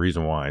and there's a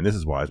reason why. And this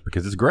is why. It's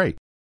because it's great.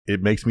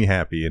 It makes me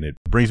happy and it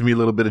brings me a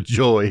little bit of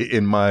joy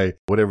in my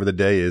whatever the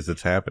day is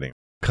that's happening.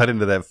 Cut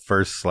into that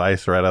first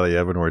slice right out of the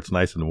oven where it's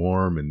nice and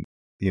warm and,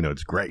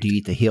 it's great. Do you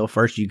eat the heel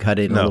first? You cut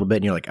it in a little bit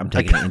and you're like, I'm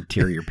taking the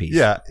interior piece.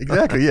 Yeah,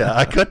 exactly. Yeah.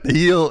 I cut the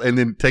heel and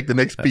then take the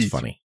next piece.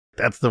 That's funny.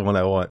 That's the one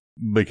I want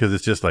because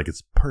it's just like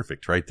it's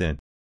perfect right then.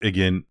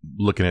 Again,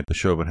 looking at the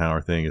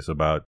Schopenhauer thing is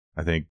about,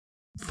 I think,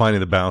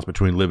 finding the balance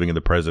between living in the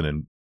present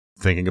and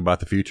thinking about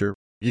the future.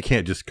 You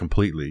can't just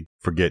completely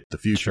forget the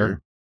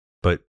future,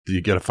 but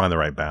you got to find the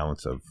right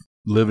balance of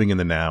living in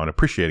the now and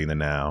appreciating the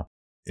now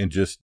and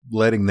just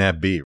letting that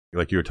be.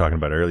 Like you were talking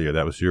about earlier,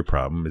 that was your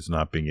problem, is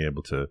not being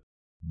able to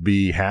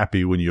be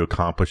happy when you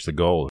accomplish the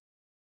goal.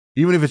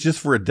 Even if it's just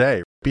for a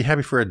day, be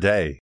happy for a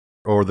day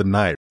or the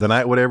night,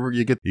 whatever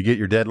you get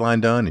your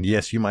deadline done. And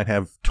yes, you might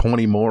have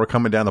 20 more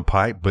coming down the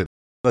pipe, but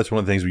that's one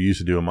of the things we used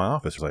to do in my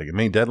office. Like,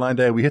 deadline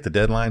day, we hit the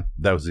deadline.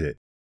 That was it.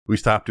 We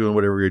stopped doing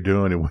whatever we were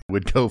doing and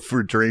we'd go for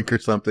a drink or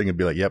something and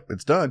be like, yep,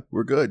 it's done.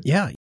 We're good.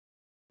 Yeah.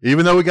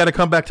 Even though we got to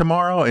come back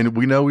tomorrow and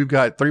we know we've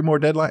got 3 more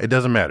deadlines, it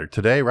doesn't matter.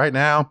 Today, right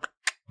now,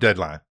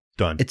 deadline.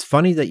 Done. It's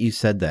funny that you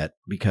said that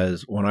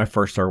because when I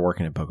first started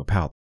working at Poco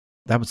Pal,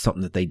 that was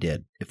something that they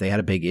did. If they had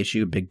a big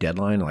issue, a big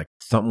deadline, like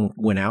something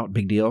went out,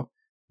 big deal.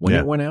 When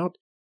it went out,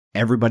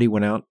 everybody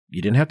went out.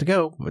 You didn't have to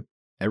go, but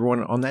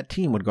everyone on that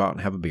team would go out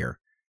and have a beer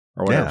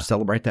or whatever,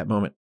 celebrate that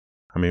moment.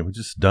 I mean, we're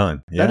just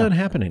done. That doesn't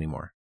happen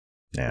anymore.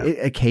 Yeah.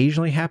 It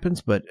occasionally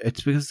happens, but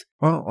it's because,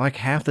 like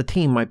half the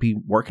team might be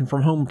working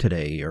from home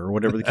today or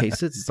whatever the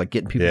case is. It's like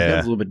getting people together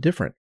is a little bit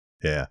different.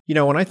 Yeah.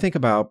 When I think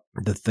about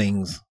the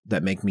things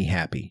that make me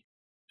happy,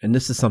 and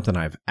this is something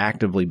I've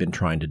actively been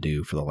trying to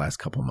do for the last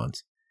couple of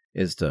months,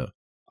 is to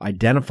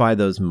identify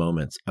those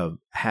moments of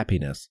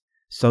happiness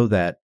so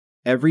that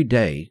every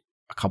day,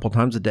 a couple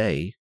times a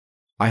day,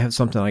 I have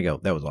something I go,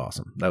 that was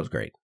awesome. That was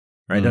great.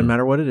 Right? Doesn't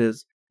matter what it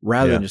is,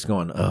 rather than just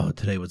going,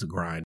 today was a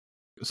grind.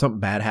 Something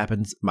bad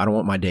happens. I don't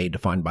want my day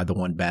defined by the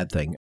one bad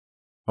thing.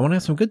 I want to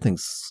have some good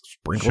things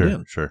sprinkled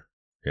in. Sure.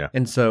 Yeah.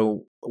 And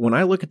so when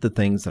I look at the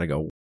things that I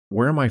go,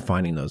 where am I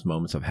finding those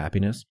moments of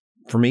happiness?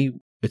 For me,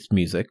 it's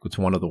music. It's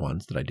one of the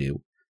ones that I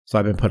do. So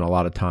I've been putting a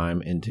lot of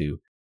time into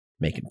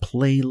making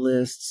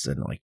playlists and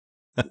like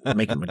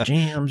making my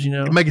jams,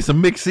 Making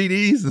some mixed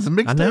CDs and some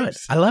mixed tapes. I know it.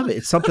 I love it.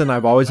 It's something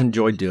I've always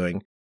enjoyed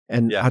doing.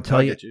 And I'll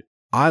tell you,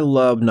 I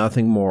love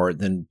nothing more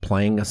than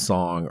playing a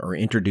song or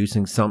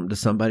introducing something to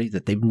somebody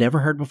that they've never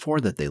heard before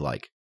that they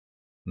like.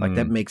 Like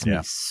that makes me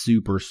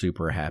super,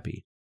 super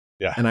happy.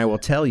 Yeah. And I will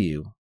tell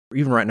you,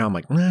 even right now, I'm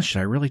like, should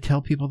I really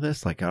tell people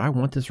this? Like, I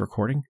want this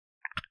recording.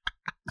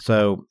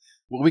 So,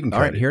 well, we can. All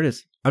right, here it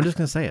is. I'm just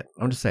going to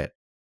say it.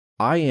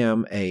 I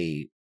am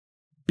a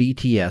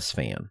BTS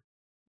fan.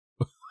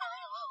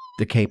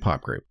 The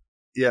K-pop group.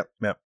 Yep.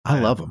 I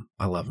love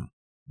them.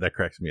 That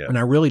cracks me up. And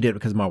I really did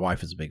because my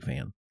wife is a big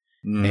fan.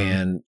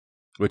 And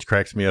which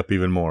cracks me up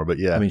even more, but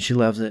yeah. I mean, she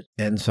loves it.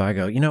 And so I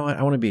go, you know what?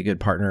 I want to be a good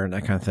partner and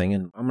that kind of thing.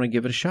 And I'm going to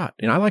give it a shot.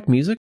 And I like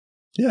music.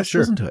 Yeah, Let's sure.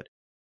 listen to it.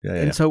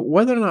 And so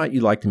whether or not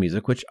you like the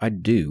music, which I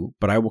do,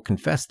 but I will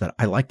confess that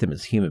I like them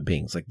as human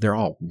beings. Like they're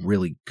all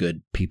really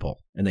good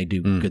people and they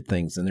do good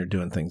things and they're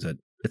doing things that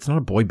it's not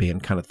a boy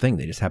band kind of thing.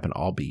 They just happen to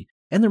all be.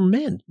 And they're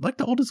men. Like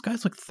the oldest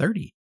guy's like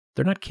 30.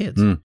 They're not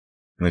kids.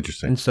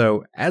 Interesting. And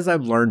so as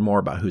I've learned more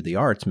about who they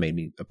are, it's made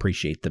me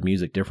appreciate the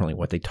music differently,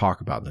 what they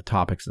talk about, and the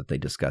topics that they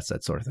discuss,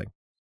 that sort of thing.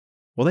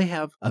 Well, they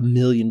have a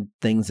million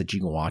things that you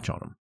can watch on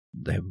them.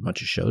 They have a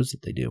bunch of shows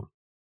that they do.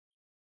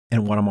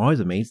 And what I'm always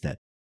amazed at,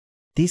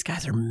 these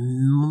guys are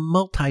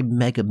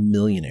multi-mega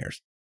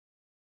millionaires.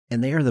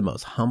 And they are the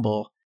most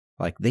humble.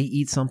 Like they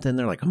eat something,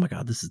 they're like, oh my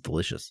God, this is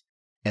delicious.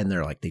 And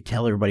they're like, they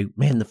tell everybody,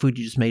 man, the food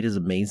you just made is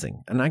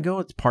amazing. And I go,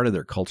 it's part of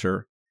their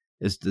culture,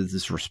 is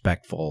this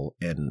respectful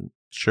and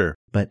sure.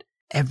 But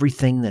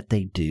everything that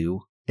they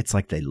do, it's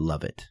like they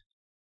love it.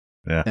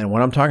 Yeah. And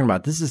what I'm talking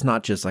about, this is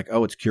not just like,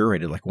 oh, it's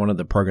curated. Like one of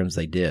the programs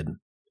they did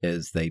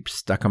is they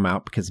stuck them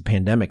out because of the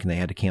pandemic and they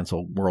had to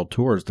cancel world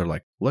tours. They're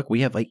like, look,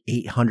 we have like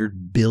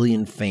 800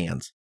 billion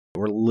fans.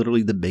 We're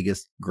literally the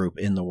biggest group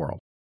in the world.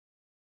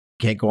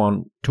 Can't go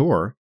on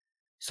tour.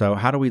 So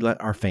how do we let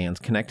our fans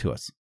connect to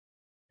us?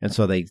 And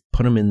so they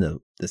put them in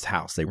this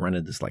house. They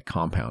rented this like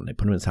compound. They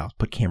put them in this house,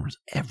 put cameras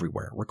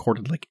everywhere,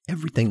 recorded like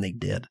everything they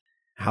did,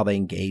 how they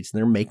engaged. And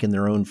they're making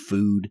their own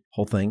food,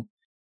 whole thing.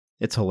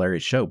 It's a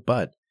hilarious show,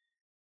 but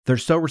they're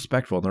so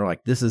respectful. And they're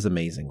like, this is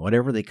amazing.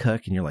 Whatever they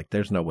cook. And you're like,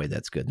 there's no way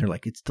that's good. And they're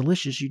like, it's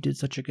delicious. You did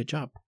such a good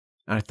job.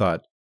 And I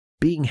thought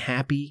being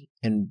happy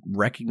and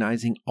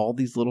recognizing all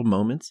these little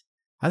moments,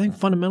 I think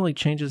fundamentally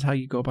changes how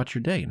you go about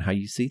your day and how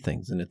you see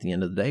things. And at the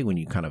end of the day, when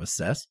you kind of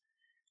assess,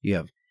 you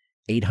have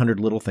 800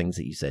 little things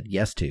that you said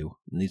yes to,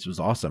 and this was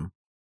awesome,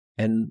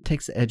 and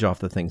takes the edge off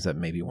the things that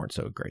maybe weren't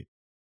so great.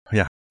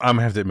 Yeah, I'm going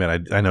to have to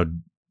admit, I know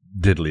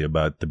diddly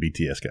about the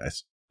BTS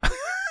guys.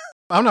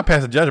 I'm not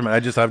passing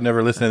judgment. I've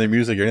never listened to their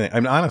music or anything. I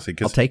mean, honestly,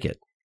 because I'll take it.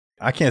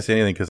 I can't say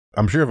anything because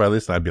I'm sure if I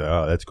listen, I'd be like,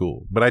 oh, that's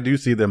cool. But I do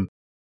see them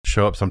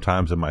show up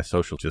sometimes in my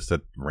social, just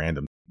at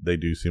random. They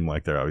do seem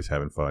like they're always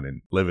having fun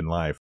and living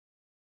life.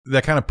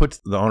 That kind of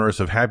puts the onus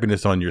of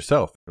happiness on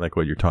yourself, like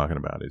what you're talking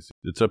about.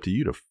 It's up to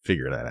you to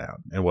figure that out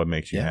and what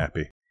makes you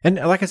happy. And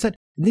like I said,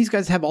 these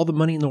guys have all the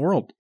money in the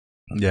world.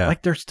 Yeah.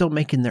 Like they're still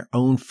making their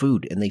own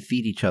food and they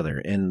feed each other.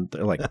 And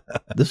they're like,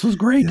 this was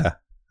great. Yeah,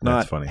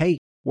 that's funny. Hey,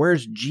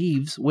 where's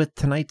Jeeves with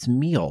tonight's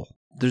meal?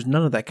 There's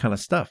none of that kind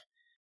of stuff.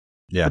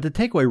 Yeah. But the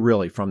takeaway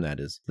really from that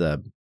is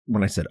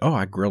when I said, oh,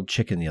 I grilled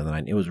chicken the other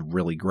night, it was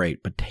really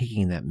great. But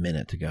taking that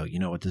minute to go, you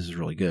know what, this is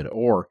really good.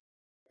 Or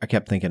I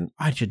kept thinking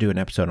I should do an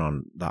episode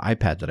on the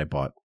iPad that I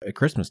bought at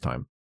Christmas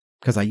time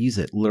because I use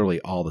it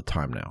literally all the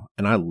time now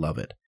and I love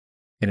it.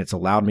 And it's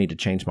allowed me to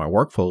change my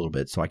workflow a little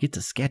bit. So I get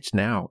to sketch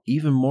now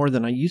even more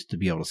than I used to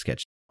be able to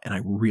sketch. And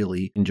I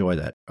really enjoy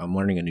that. I'm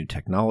learning a new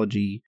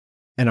technology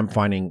and I'm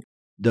finding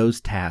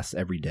those tasks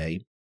every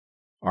day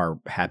are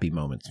happy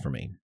moments for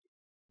me.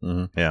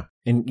 Mm-hmm. Yeah.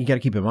 And you got to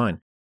keep in mind,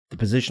 the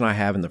position I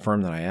have in the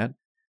firm that I had,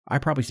 I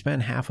probably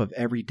spend half of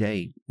every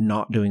day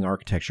not doing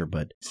architecture,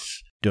 but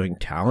doing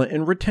talent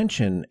and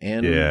retention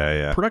and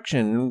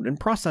production and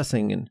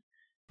processing and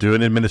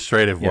doing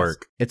administrative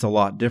work. It's a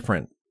lot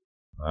different.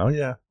 Oh,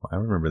 yeah. I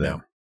remember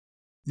that.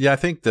 Yeah, I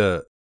think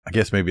I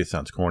guess maybe it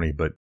sounds corny,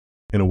 but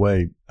in a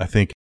way, I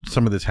think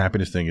some of this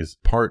happiness thing is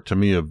part to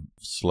me of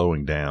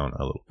slowing down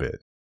a little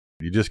bit.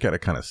 You just got to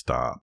kind of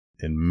stop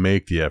and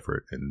make the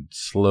effort and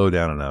slow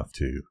down enough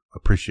to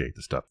appreciate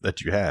the stuff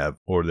that you have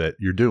or that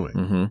you're doing.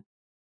 Mm-hmm.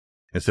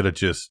 Instead of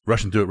just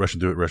rushing through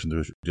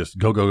it, just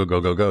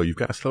go. You've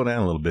got to slow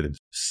down a little bit and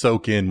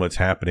soak in what's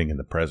happening in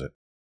the present.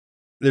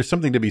 There's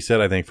something to be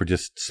said, I think, for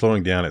just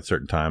slowing down at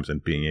certain times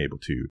and being able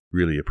to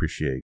really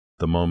appreciate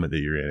the moment that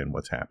you're in and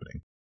what's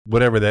happening.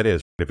 Whatever that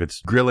is, if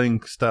it's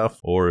grilling stuff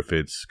or if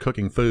it's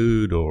cooking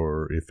food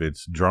or if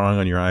it's drawing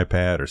on your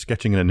iPad or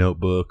sketching in a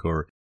notebook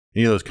or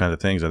any of those kinds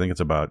of things, I think it's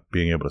about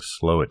being able to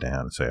slow it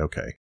down and say,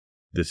 okay,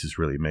 this is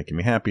really making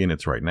me happy and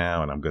it's right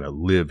now and I'm going to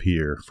live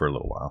here for a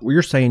little while. Well,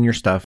 you're saying your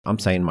stuff. I'm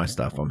saying my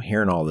stuff. I'm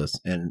hearing all this.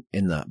 And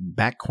in the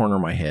back corner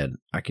of my head,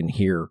 I can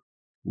hear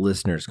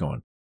listeners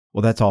going,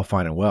 well, that's all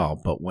fine and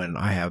well. But when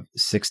I have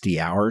 60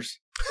 hours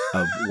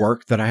of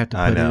work that I have to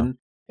put in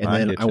and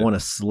then I want to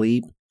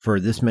sleep for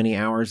this many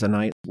hours a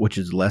night, which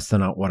is less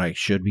than what I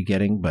should be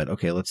getting. But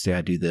okay, let's say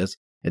I do this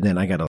and then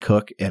I got to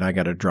cook and I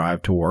got to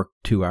drive to work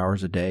 2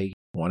 hours a day.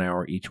 1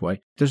 hour each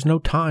way. There's no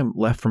time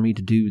left for me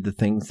to do the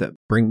things that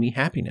bring me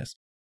happiness.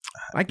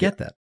 I get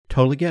that.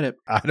 Totally get it.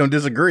 I don't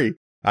disagree.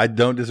 I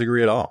don't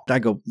disagree at all. I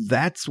go,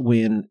 that's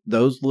when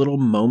those little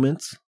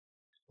moments,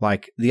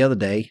 like the other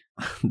day,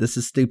 this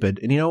is stupid.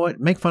 And you know what?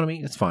 Make fun of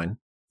me. It's fine.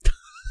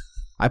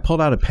 I pulled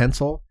out a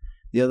pencil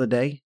the other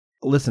day.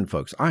 Listen,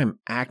 folks, I am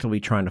actively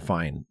trying to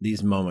find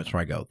these moments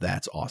where I go,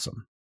 that's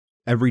awesome.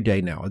 Every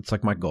day now. It's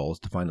like my goal is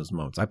to find those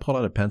moments. I pulled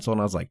out a pencil and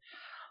I was like,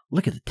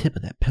 look at the tip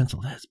of that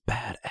pencil. That's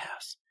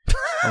badass.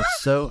 I was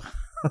so,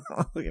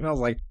 and I was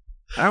like,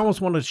 I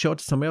almost wanted to show it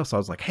to somebody else. I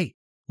was like, hey,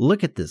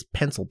 look at this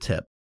pencil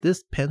tip.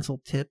 This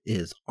pencil tip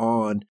is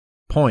on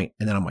point.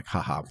 And then I'm like,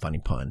 haha, funny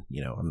pun.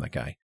 I'm that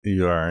guy.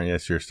 You are.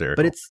 Yes, you're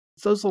hysterical. But it's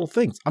those little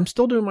things. I'm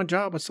still doing my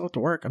job. I still have to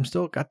work. I'm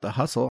still got the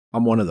hustle.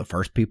 I'm one of the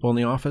first people in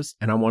the office,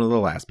 and I'm one of the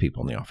last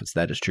people in the office.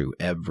 That is true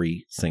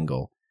every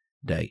single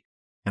day.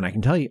 And I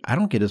can tell you, I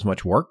don't get as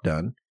much work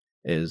done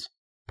as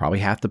probably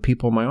half the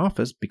people in my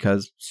office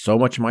because so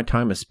much of my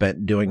time is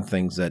spent doing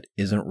things that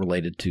isn't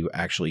related to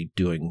actually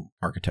doing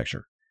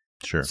architecture.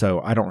 Sure.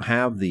 So I don't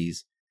have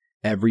these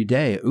every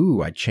day.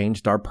 Ooh, I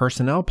changed our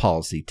personnel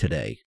policy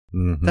today.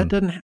 Mm-hmm. That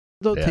doesn't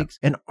Though it takes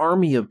an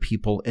army of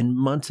people and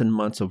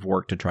months of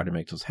work to try to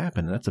make those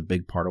happen. And that's a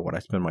big part of what I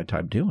spend my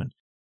time doing.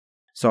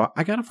 So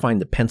I got to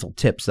find the pencil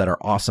tips that are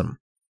awesome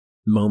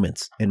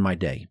moments in my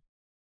day.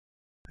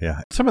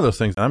 Yeah. Some of those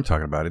things I'm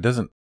talking about, it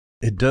doesn't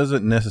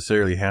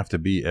necessarily have to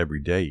be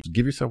every day.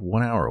 Give yourself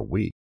 1 hour a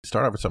week.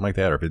 Start off with something like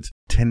that. Or if it's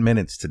 10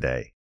 minutes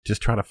today,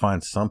 just try to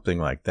find something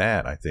like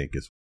that, I think,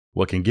 is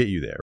what can get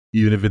you there.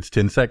 Even if it's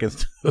 10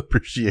 seconds to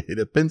appreciate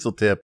a pencil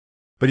tip.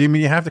 But I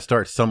mean, you have to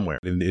start somewhere.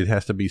 And it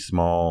has to be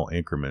small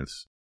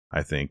increments,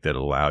 I think, that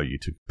allow you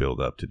to build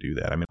up to do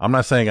that. I mean, I'm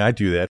not saying I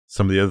do that.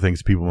 Some of the other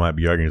things people might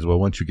be arguing is, well,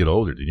 once you get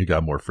older, then you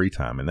got more free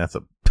time. And that's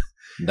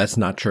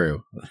not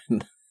true.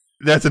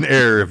 That's an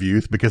error of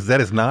youth because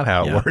that is not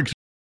how it works.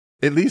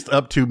 At least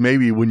up to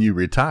maybe when you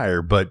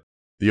retire. But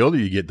the older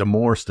you get, the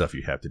more stuff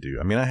you have to do.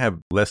 I mean, I have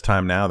less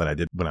time now than I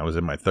did when I was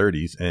in my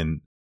 30s.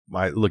 And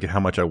I look at how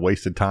much I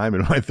wasted time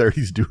in my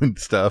 30s doing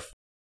stuff.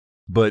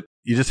 But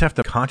you just have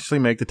to consciously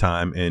make the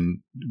time and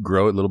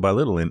grow it little by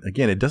little. And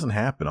again, it doesn't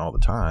happen all the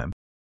time.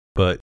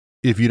 But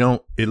if you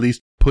don't at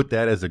least put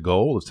that as a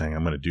goal of saying,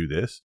 I'm going to do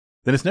this,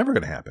 then it's never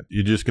going to happen.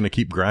 You're just going to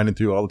keep grinding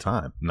through all the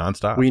time,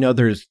 nonstop. Well,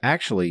 there's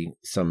actually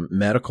some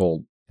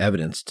medical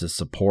evidence to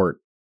support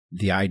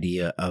the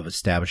idea of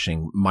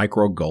establishing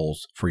micro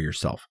goals for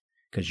yourself.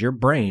 Because your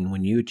brain,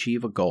 when you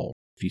achieve a goal,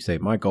 if you say,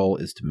 my goal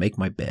is to make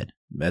my bed,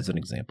 as an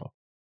example.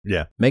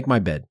 Yeah. Make my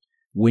bed.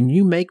 When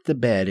you make the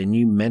bed and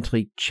you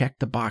mentally check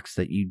the box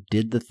that you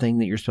did the thing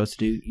that you're supposed to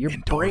do, your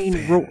brain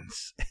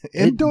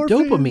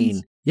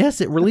dopamine.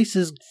 Yes, it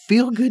releases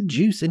feel-good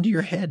juice into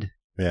your head.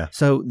 Yeah.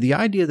 So the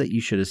idea that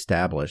you should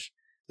establish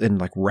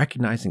and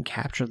recognize and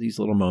capture these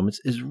little moments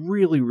is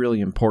really, really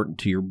important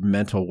to your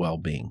mental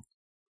well-being.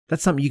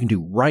 That's something you can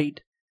do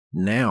right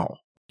now.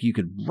 You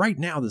could right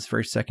now, this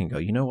very second, go,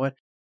 you know what?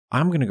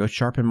 I'm going to go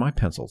sharpen my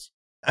pencils.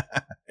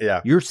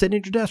 Yeah. You're sitting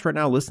at your desk right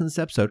now, listening to this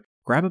episode.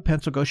 Grab a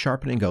pencil, go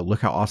sharpen it, and go,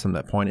 look how awesome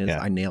that point is. Yeah.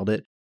 I nailed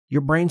it.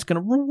 Your brain's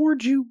going to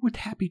reward you with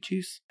happy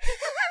juice.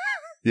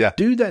 Yeah.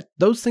 Do that.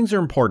 Those things are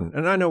important.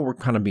 And I know we're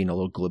kind of being a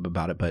little glib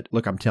about it, but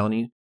look, I'm telling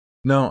you.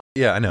 No.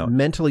 Yeah, I know.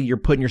 Mentally, you're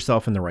putting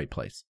yourself in the right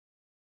place.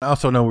 I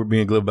also know we're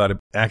being glib about it,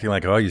 acting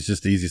like, oh, it's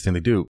just the easiest thing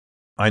to do.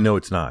 I know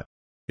it's not.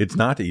 It's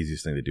not the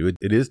easiest thing to do.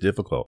 It is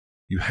difficult.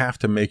 You have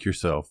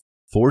to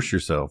force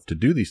yourself to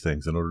do these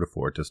things in order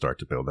for it to start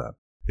to build up.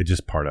 It's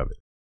just part of it.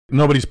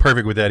 Nobody's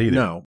perfect with that either.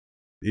 No.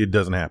 It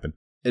doesn't happen.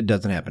 It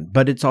doesn't happen.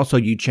 But it's also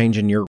you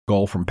changing your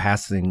goal from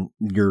passing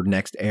your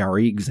next ARE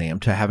exam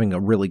to having a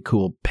really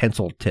cool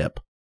pencil tip.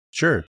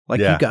 Sure.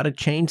 You got to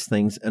change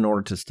things in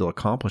order to still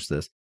accomplish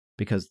this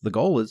because the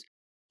goal is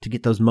to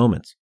get those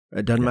moments.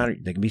 It doesn't matter.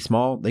 They can be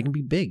small. They can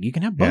be big. You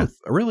can have both.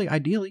 Really,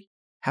 ideally,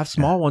 have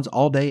small ones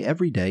all day,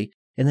 every day,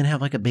 and then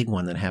have a big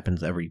one that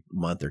happens every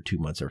month or 2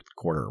 months or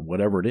quarter or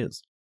whatever it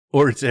is.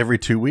 Or it's every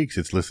 2 weeks.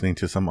 It's listening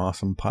to some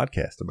awesome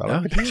podcast about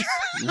architecture.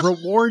 Yes.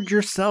 Reward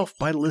yourself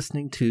by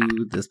listening to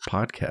this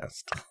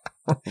podcast.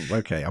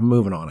 Okay, I'm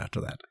moving on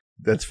after that.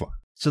 That's fine.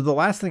 So the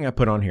last thing I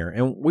put on here,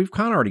 and we've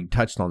kind of already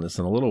touched on this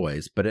in a little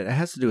ways, but it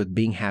has to do with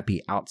being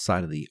happy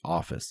outside of the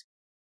office,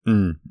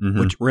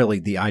 which really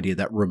the idea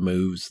that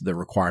removes the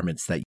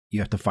requirements that you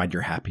have to find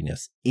your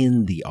happiness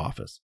in the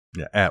office.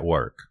 Yeah, at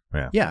work.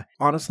 Yeah. Yeah.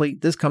 Honestly,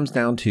 this comes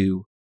down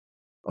to,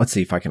 let's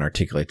see if I can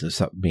articulate this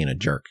without being a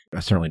jerk. I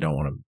certainly don't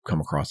want to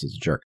come across as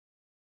a jerk.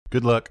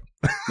 Good luck.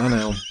 I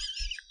know.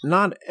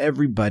 Not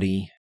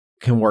everybody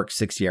can work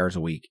 60 hours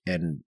a week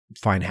and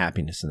find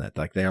happiness in that.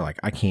 They're like,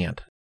 I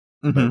can't.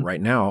 Mm-hmm. But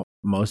right now,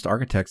 most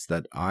architects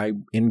that I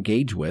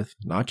engage with,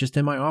 not just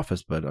in my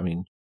office, but I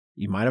mean,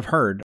 you might have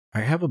heard,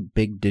 I have a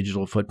big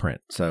digital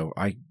footprint. So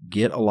I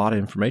get a lot of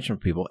information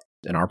from people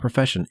in our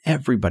profession.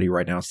 Everybody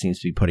right now seems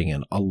to be putting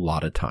in a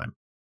lot of time.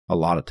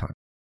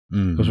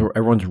 Because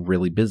everyone's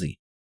really busy.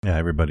 Yeah,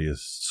 everybody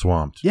is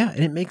swamped. Yeah,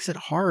 and it makes it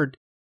hard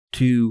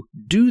to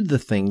do the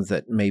things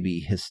that maybe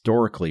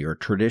historically or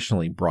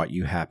traditionally brought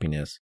you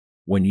happiness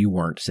when you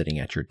weren't sitting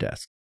at your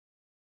desk.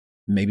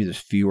 Maybe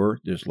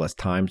there's less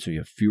time, so you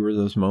have fewer of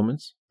those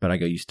moments, but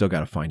you still got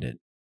to find it.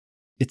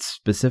 It's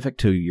specific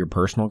to your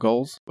personal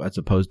goals as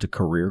opposed to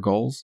career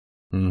goals.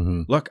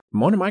 Mm-hmm. Look,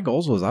 one of my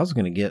goals was I was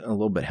going to get a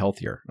little bit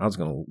healthier. I was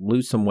going to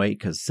lose some weight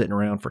because sitting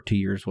around for 2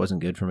 years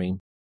wasn't good for me.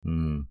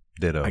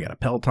 Ditto. I got a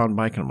Peloton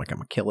bike and I'm like, I'm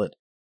going to kill it.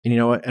 And you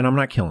know what? And I'm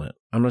not killing it.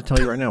 I'm going to tell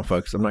you right now,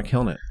 folks, I'm not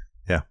killing it.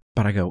 Yeah.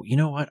 But I go, you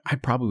know what? I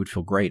probably would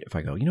feel great if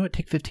I go, you know what?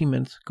 Take 15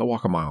 minutes, go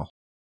walk a mile.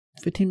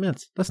 15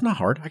 minutes. That's not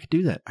hard. I could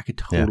do that. I could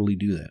totally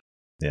do that.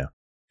 Yeah.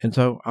 And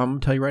so I'm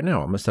going to tell you right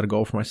now, I'm going to set a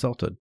goal for myself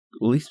to at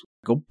least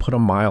go put a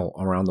mile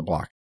around the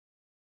block.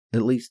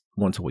 at least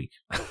once a week.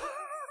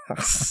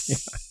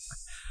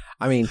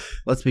 I mean,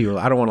 let's be real.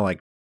 I don't want to like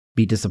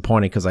be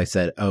disappointed because I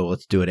said, oh,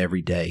 let's do it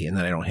every day, and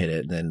then I don't hit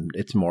it. Then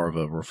it's more of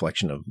a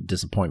reflection of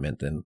disappointment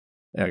than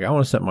like, I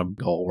want to set my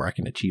goal where I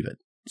can achieve it.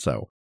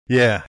 So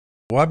yeah.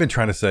 Well, I've been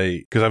trying to say,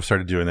 because I've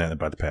started doing that in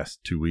about the past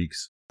 2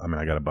 weeks. I mean,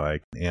 I got a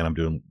bike and I'm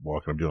doing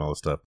walking, I'm doing all this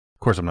stuff. Of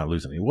course, I'm not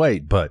losing any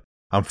weight, but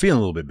I'm feeling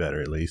a little bit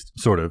better, at least,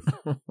 sort of.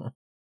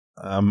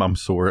 I'm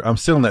sore. I'm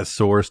still in that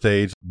sore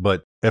stage,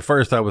 but at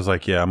first I was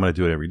like, yeah, I'm going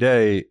to do it every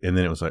day. And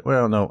then it was like,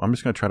 well, no, I'm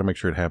just going to try to make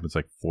sure it happens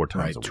like 4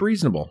 times a week. It's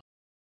reasonable.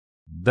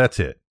 That's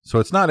it. So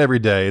it's not every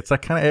day. It's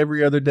like kind of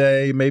every other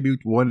day, maybe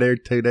 1 day or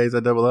 2 days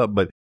I double up.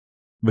 But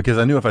because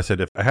I knew if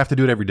I have to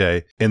do it every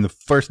day, and the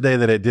first day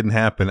that it didn't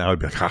happen, I would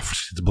be like, oh,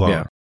 it's blown.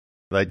 Yeah.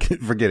 Like,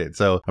 forget it.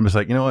 So I'm just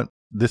like, you know what?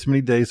 This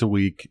many days a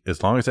week,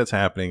 as long as that's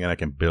happening and I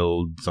can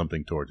build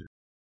something towards it.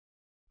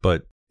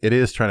 But it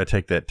is trying to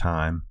take that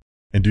time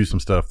and do some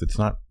stuff that's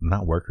not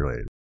work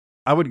related.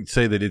 I would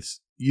say that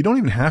you don't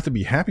even have to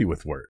be happy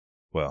with work.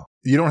 Well,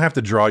 you don't have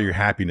to draw your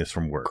happiness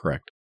from work.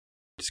 Correct.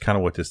 It's kind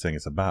of what this thing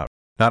is about.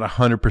 Not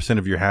 100%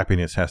 of your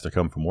happiness has to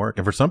come from work.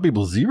 And for some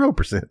people,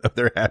 0% of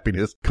their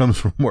happiness comes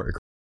from work.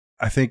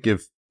 I think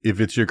if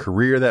it's your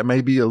career, that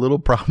may be a little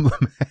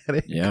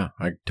problematic. Yeah,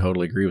 I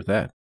totally agree with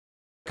that.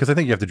 Because I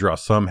think you have to draw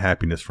some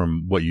happiness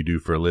from what you do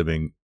for a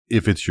living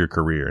if it's your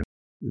career.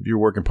 If you're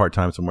working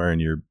part-time somewhere and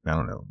you're, I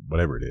don't know,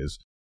 whatever it is,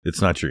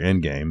 it's not your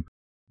end game,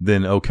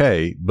 then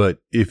okay. But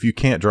if you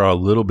can't draw a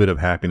little bit of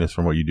happiness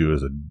from what you do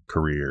as a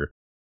career,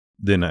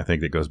 then I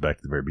think that goes back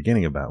to the very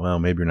beginning about, well,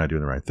 maybe you're not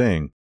doing the right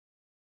thing.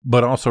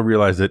 But also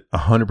realize that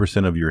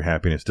 100% of your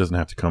happiness doesn't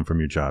have to come from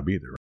your job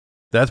either.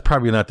 That's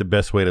probably not the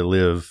best way to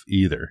live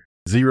either.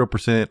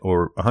 0%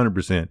 or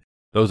 100%,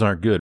 those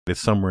aren't good. It's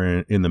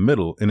somewhere in the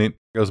middle. And it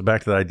goes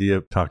back to the idea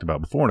I've talked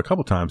about before and a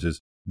couple times is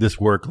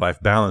this work-life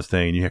balance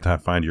thing. You have to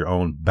find your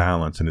own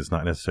balance. And it's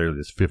not necessarily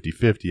this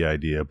 50-50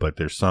 idea, but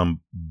there's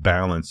some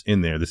balance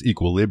in there, this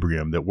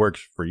equilibrium that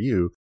works for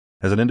you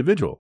as an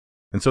individual.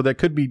 And so that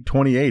could be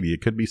 20-80.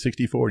 It could be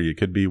 60-40. It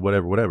could be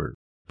whatever.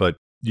 But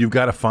you've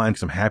got to find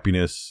some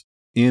happiness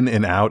in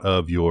and out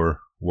of your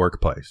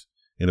workplace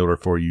in order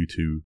for you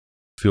to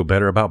feel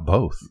better about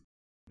both,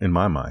 in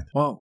my mind.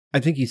 Well, I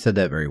think you said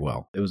that very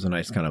well. It was a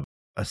nice kind of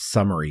a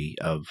summary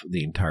of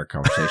the entire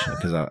conversation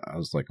because I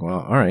was like, well,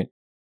 all right.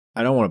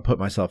 I don't want to put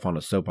myself on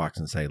a soapbox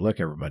and say, look,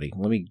 everybody,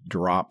 let me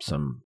drop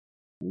some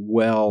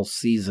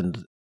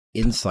well-seasoned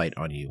insight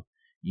on you.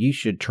 You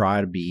should try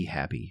to be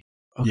happy.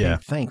 Okay, yeah.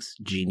 Thanks,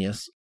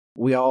 genius.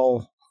 We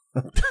all,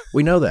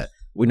 we know that.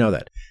 We know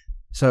that.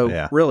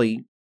 So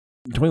really,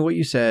 between what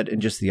you said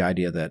and just the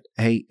idea that,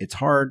 hey, it's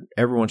hard.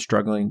 Everyone's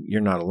struggling.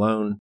 You're not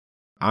alone.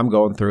 I'm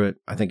going through it.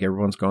 I think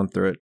everyone's going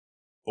through it.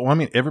 Well, I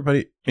mean,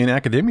 everybody in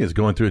academia is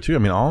going through it too. I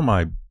mean, all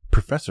my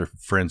professor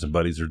friends and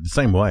buddies are the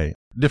same way.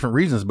 Different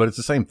reasons, but it's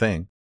the same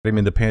thing. I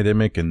mean, the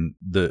pandemic and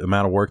the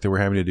amount of work that we're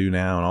having to do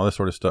now and all this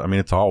sort of stuff. I mean,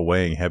 it's all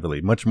weighing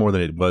heavily, much more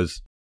than it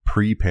was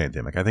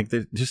pre-pandemic. I think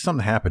there's just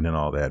something happened in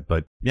all that.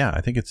 But yeah,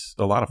 I think it's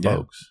a lot of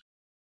folks.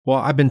 Well,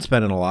 I've been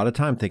spending a lot of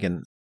time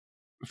thinking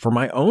for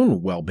my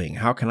own well-being,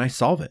 how can I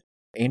solve it?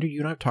 Andrew, you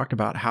and I have talked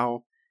about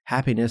how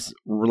happiness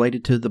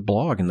related to the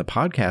blog and the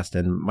podcast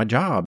and my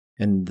job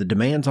and the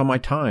demands on my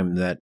time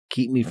that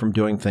keep me from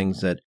doing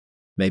things that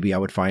maybe I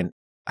would find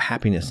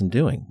happiness in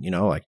doing, you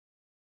know, like,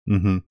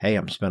 hey,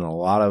 I'm spending a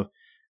lot of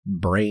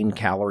brain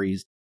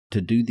calories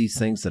to do these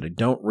things that I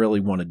don't really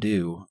want to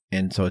do.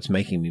 And so it's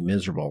making me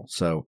miserable.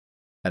 So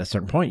at a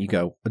certain point you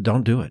go,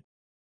 don't do it.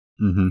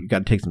 You got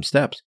to take some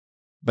steps,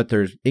 but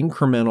there's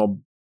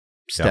incremental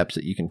steps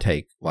that you can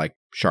take, like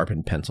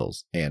sharpened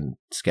pencils and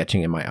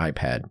sketching in my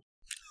iPad,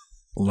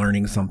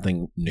 learning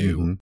something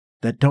new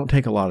that don't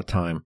take a lot of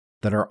time,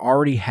 that are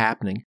already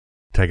happening.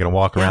 Taking a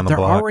walk around the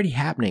block. They're already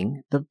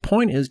happening. The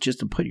point is just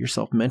to put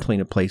yourself mentally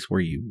in a place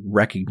where you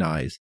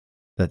recognize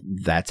that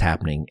that's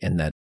happening and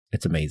that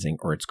it's amazing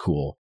or it's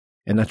cool.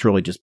 And that's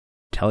really just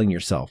telling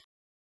yourself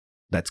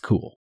that's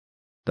cool.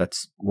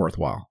 That's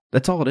worthwhile.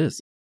 That's all it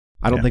is.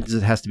 I don't think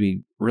this has to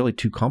be really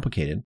too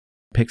complicated.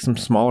 Pick some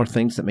smaller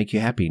things that make you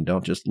happy and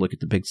don't just look at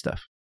the big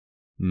stuff.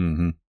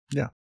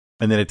 Yeah.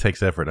 And then it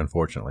takes effort,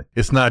 unfortunately.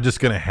 It's not just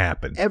going to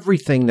happen.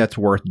 Everything that's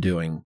worth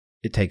doing,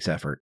 it takes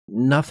effort.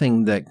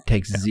 Nothing that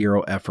takes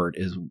zero effort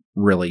is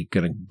really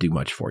going to do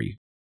much for you.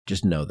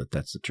 Just know that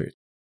that's the truth.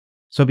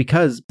 So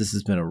because this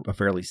has been a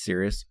fairly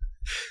serious...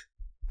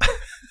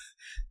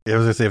 I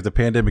was going to say, if the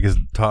pandemic has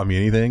taught me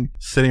anything,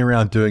 sitting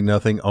around doing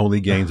nothing only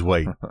gains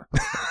weight.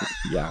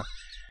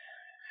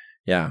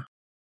 Yeah.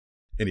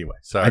 Anyway,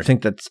 sorry.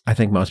 I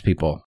think most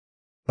people,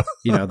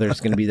 you know, there's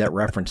going to be that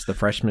reference, the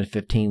freshman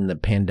 15, the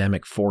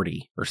pandemic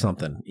 40 or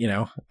something, you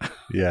know?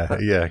 Yeah,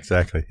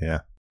 exactly. Yeah.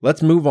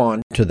 Let's move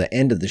on to the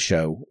end of the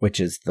show, which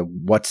is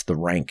what's the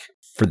rank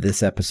for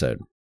this episode.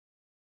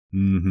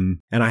 And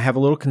I have a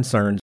little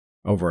concerns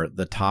over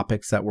the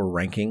topics that we're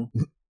ranking.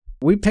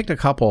 We picked a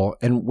couple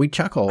and we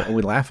chuckle and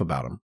we laugh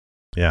about them.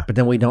 Yeah. But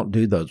then we don't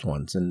do those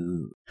ones.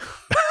 And,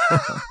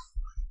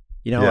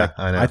 you know,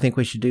 I think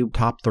we should do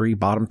top 3,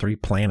 bottom 3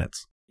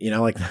 planets. You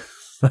know, like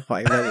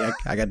I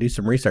got to do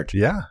some research.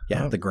 Yeah.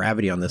 Yeah, the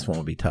gravity on this one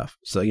will be tough.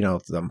 So,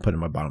 I'm putting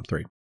my bottom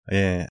 3.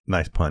 Yeah,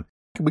 nice pun.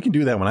 We can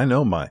do that one. I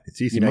know mine.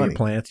 It's easy You know money. your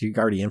plants. You're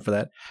already in for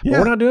that. Yeah. But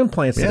we're not doing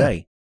plants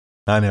today.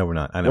 I know we're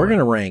not. We're going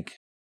to rank.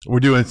 We're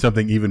doing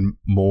something even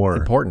more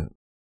important.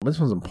 This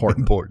one's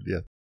important. Important, yeah.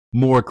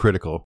 More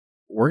critical.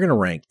 We're going to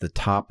rank the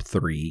top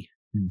 3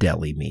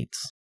 deli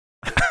meats.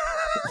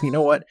 You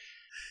know what?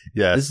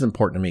 Yeah. This is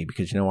important to me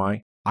because you know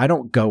why? I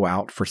don't go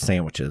out for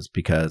sandwiches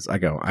because I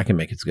can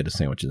make as good a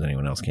sandwich as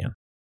anyone else can.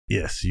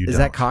 Yes, you Is don't.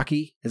 that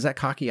cocky? Is that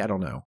cocky? I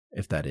don't know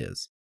if that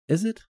is.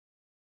 Is it?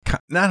 I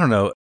don't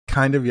know.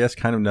 Kind of yes,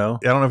 kind of no.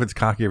 I don't know if it's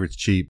cocky or if it's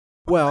cheap.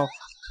 Well,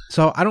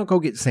 so I don't go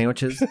get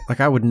sandwiches. Like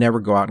I would never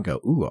go out and go,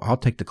 ooh, I'll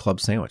take the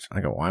club sandwich. I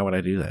go, why would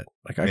I do that?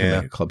 Like I can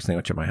make a club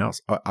sandwich at my house.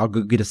 I'll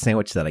go get a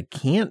sandwich that I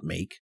can't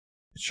make.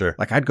 Sure.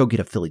 Like I'd go get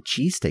a Philly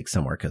cheesesteak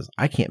somewhere because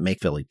I can't make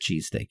Philly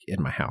cheesesteak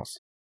in my house.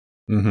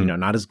 Mm-hmm.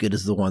 Not as good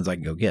as the ones I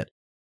can go get.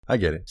 I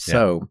get it.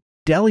 So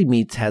deli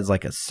meats has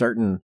like it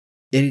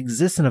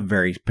exists in a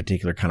very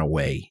particular kind of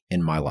way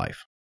in my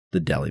life.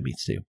 The deli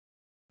meats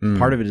do.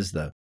 Part of it is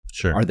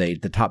are they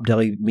the top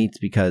deli meats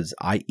because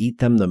I eat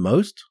them the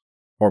most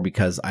or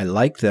because I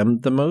like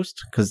them the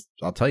most? Because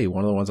I'll tell you,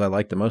 one of the ones I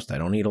like the most, I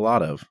don't eat a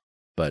lot of,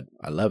 but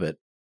I love it.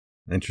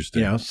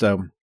 Interesting.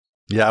 So.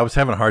 Yeah, I was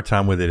having a hard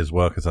time with it as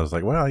well because I was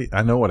like, well,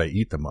 I know what I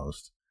eat the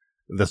most.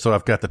 So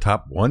I've got the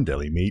top 1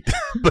 deli meat,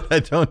 but I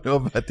don't know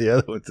about the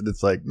other ones. And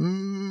it's like,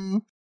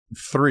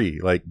 3,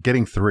 like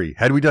getting 3.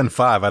 Had we done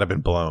 5, I'd have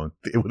been blown.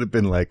 It would have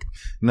been like,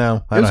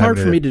 no. It was hard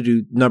for me to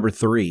do number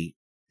 3.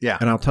 Yeah.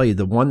 And I'll tell you,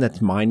 the one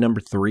that's my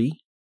number 3,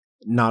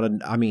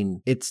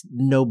 it's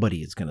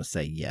nobody is going to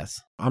say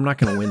yes. I'm not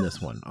going to win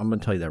this one. I'm going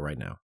to tell you that right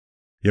now.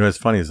 It's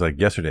funny. It's like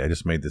yesterday I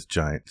just made this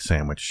giant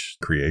sandwich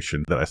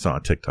creation that I saw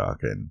on TikTok,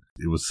 and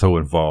it was so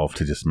involved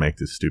to just make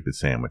this stupid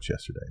sandwich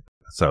yesterday.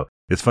 So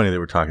it's funny that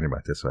we're talking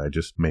about this. So I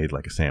just made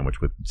like a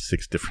sandwich with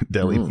 6 different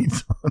deli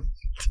meats on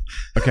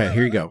it. Okay,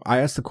 here you go. I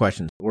asked the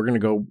questions. We're going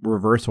to go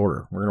reverse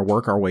order. We're going to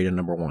work our way to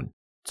number 1.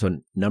 So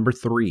number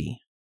 3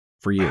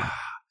 for you.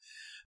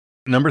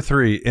 Number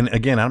 3, and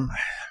again,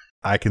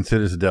 I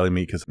consider this a deli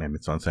meat because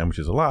it's on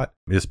sandwiches a lot,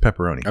 is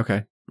pepperoni.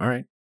 Okay, all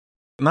right.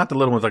 Not the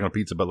little ones like on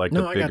pizza, but like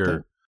the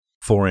bigger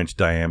 4-inch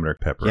diameter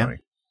pepperoni. Yeah.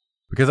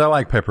 Because I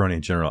like pepperoni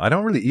in general. I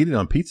don't really eat it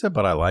on pizza,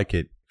 but I like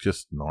it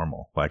just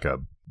normal, like a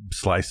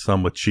sliced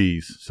some with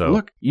cheese. So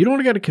look, you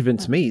don't got to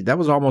convince me. That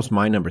was almost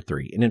my number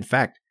 3. And in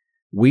fact,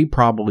 we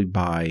probably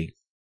buy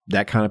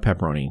that kind of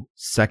pepperoni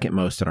second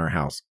most in our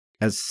house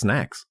as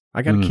snacks.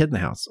 I got a kid in the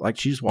house. Like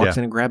she just walks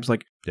in and grabs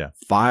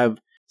 5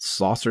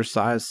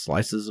 saucer-sized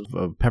slices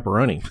of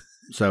pepperoni.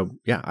 So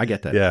yeah, I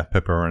get that. Yeah,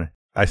 pepperoni.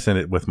 I send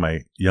it with my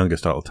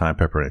youngest all the time,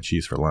 pepperoni and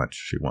cheese for lunch.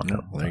 She wants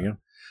that. There you go.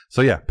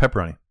 So yeah,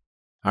 pepperoni.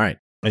 All right.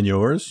 And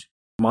yours?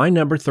 My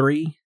number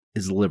 3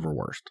 is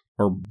liverwurst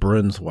or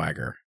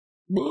Brunswager.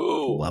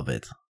 Whoa. Love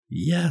it.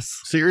 Yes.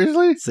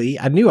 Seriously? See,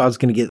 I knew I was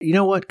going to get, you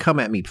know what? Come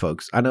at me,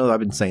 folks. I know I've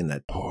been saying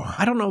that.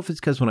 I don't know if it's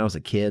because when I was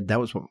a kid, that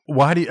was what.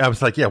 Why do you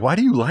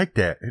like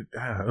that?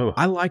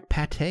 I like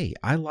pate.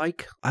 I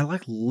like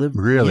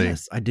liver. Really?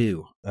 Yes, I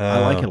do. I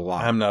like it a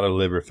lot. I'm not a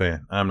liver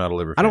fan. I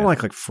don't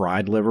like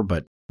fried liver,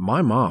 but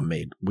my mom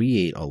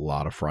we ate a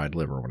lot of fried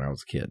liver when I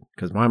was a kid.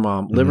 Because my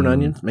mom, liver and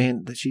onions,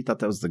 man, she thought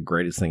that was the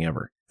greatest thing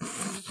ever.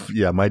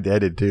 Yeah, my dad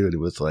did too. And it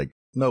was like,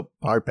 nope,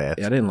 hard pass.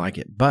 Yeah, I didn't like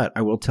it. But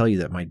I will tell you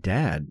that my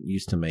dad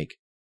used to make,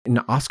 and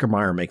Oscar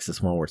Mayer makes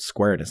this one where it's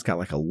square and it's got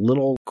like a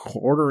little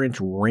 1/4-inch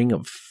ring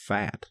of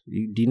fat.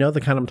 Do you know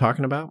the kind I'm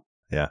talking about?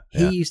 Yeah.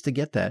 He used to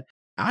get that.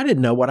 I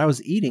didn't know what I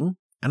was eating.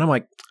 And I'm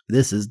like,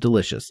 this is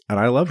delicious. And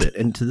I loved it.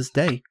 And to this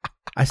day,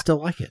 I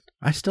still like it.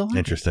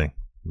 Interesting.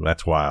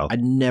 That's wild. I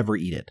never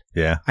eat it.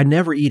 Yeah. I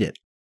never eat it.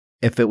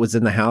 If it was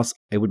in the house,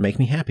 it would make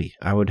me happy.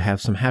 I would have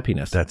some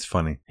happiness. That's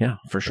funny. Yeah,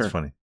 for sure. That's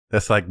funny.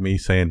 That's like me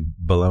saying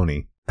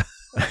bologna.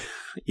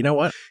 You know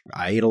what?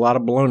 I ate a lot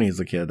of bologna as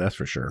a kid, that's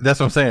for sure. That's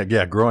what I'm saying.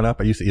 Yeah, growing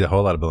up, I used to eat a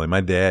whole lot of bologna.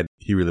 My dad,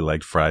 he really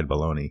liked fried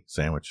bologna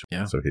sandwich.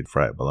 Yeah. So he'd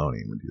fry bologna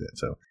and would do that.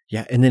 So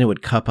yeah, and then it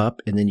would cup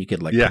up, and then you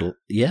could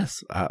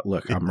yes.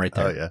 Look, I'm right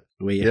there.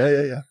 Oh, yeah.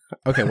 Yeah.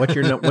 Okay, what's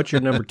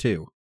your number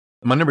 2?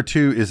 My number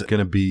 2 is going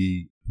to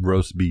be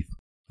roast beef.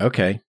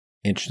 Okay,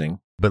 interesting.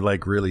 But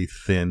like really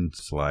thin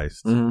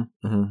sliced.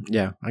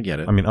 Yeah, I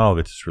get it. I mean, all of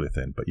it's just really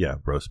thin, but yeah,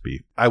 roast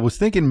beef. I was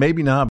thinking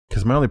maybe not,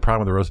 because my only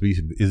problem with the roast beef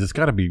is it's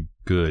got to be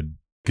good,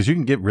 because you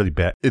can get really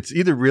bad. It's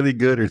either really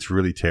good or it's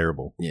really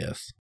terrible.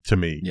 Yes. To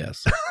me.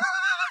 Yes.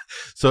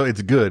 So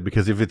it's good,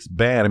 because if it's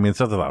bad, I mean, it's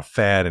not a lot of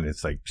fat and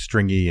it's like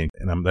stringy,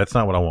 and that's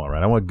not what I want,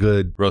 right? I want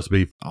good roast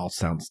beef. All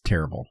sounds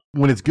terrible.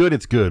 When it's good,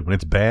 it's good. When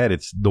it's bad,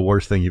 it's the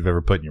worst thing you've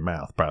ever put in your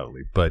mouth,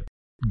 probably. But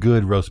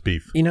good roast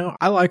beef.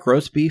 I like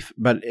roast beef,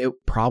 but it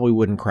probably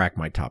wouldn't crack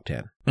my top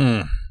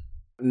 10.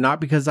 Not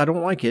because I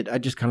don't like it. I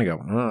just kind of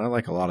go, I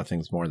like a lot of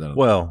things more than...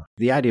 Well,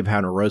 the idea of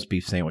having a roast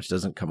beef sandwich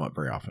doesn't come up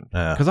very often.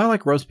 Because I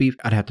like roast beef,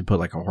 I'd have to put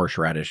like a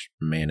horseradish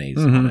mayonnaise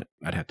on it.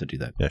 I'd have to do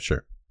that. Yeah,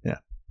 sure. Yeah.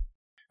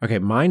 Okay,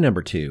 my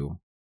number 2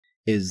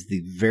 is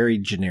the very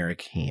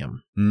generic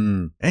ham.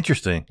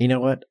 Interesting. You know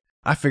what?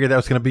 I figured that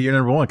was going to be your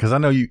number 1, because I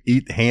know you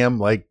eat ham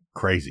like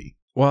crazy.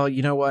 Well,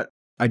 you know what?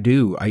 I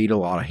do. I eat a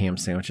lot of ham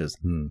sandwiches.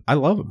 I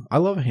love them. I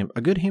love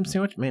a good ham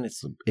sandwich. Man,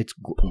 it's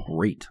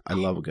great. I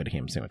love a good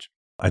ham sandwich.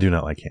 I do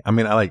not like ham. I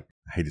mean, I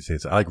hate to say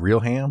this, I like real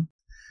ham,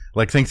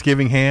 like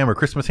Thanksgiving ham or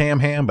Christmas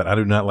ham, but I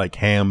do not like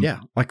ham. Yeah,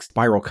 like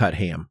spiral cut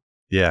ham.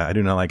 Yeah, I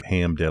do not like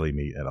ham deli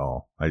meat at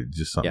all. I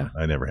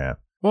never have.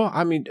 Well,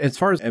 I mean, as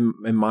far as in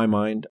my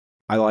mind,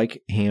 I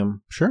like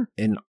ham. Sure.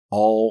 In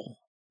all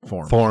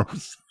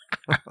forms.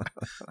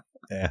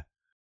 Yeah.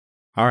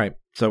 All right.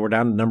 So we're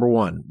down to number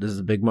 1. This is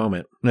a big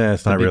moment. Yeah,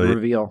 it's not really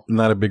reveal.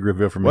 Not a big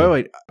reveal for me.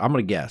 Wait. I'm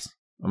going to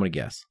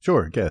guess.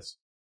 Sure, guess.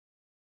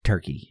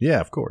 Turkey. Yeah,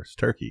 of course.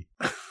 Turkey.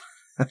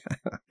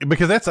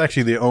 Because that's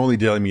actually the only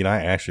deli meat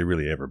I actually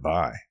really ever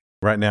buy.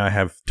 Right now I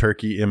have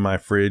turkey in my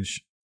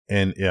fridge,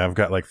 and I've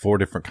got like 4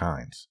 different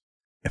kinds.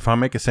 If I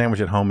make a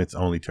sandwich at home, it's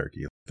only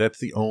turkey. That's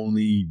the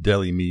only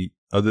deli meat,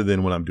 other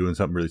than when I'm doing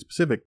something really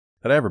specific,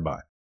 that I ever buy.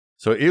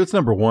 So it was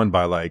number 1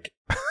 by like...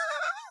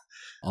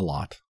 a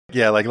lot.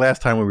 Yeah, like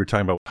last time we were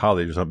talking about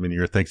holidays or something, and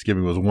your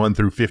Thanksgiving was 1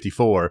 through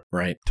 54.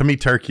 Right. To me,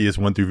 turkey is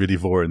 1 through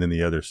 54, and then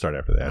the others start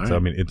after that. All so, right.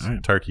 I mean, it's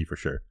turkey for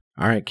sure.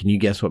 All right. Can you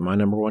guess what my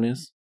number 1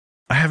 is?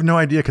 I have no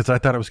idea because I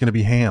thought it was going to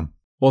be ham.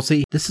 Well,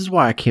 see, this is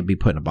why I can't be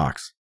put in a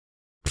box.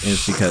 And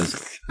it's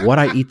because what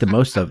I eat the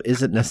most of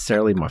isn't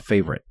necessarily my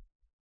favorite.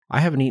 I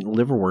haven't eaten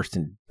liverwurst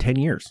in 10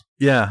 years.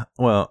 Yeah,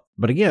 well,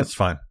 but again, that's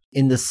fine.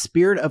 In the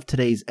spirit of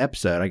today's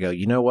episode, I go,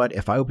 you know what?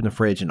 If I open the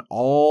fridge and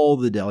all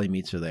the deli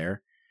meats are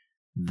there,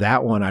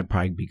 that one I'd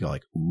probably be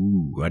like,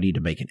 ooh, I need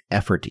to make an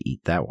effort to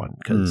eat that one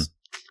because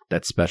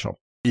that's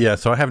special. Yeah,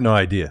 so I have no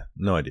idea.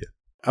 No idea.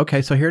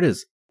 Okay, so here it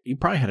is. You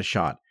probably had a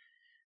shot.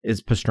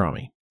 It's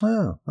pastrami.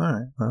 Oh, all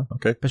right. Oh,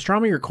 okay.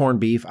 Pastrami or corned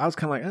beef. I was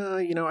kind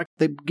of like,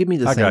 they give me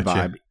the same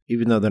vibe,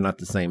 even though they're not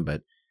the same.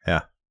 But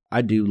yeah,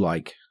 I do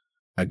like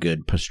a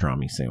good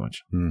pastrami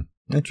sandwich.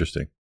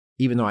 Interesting.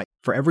 Even though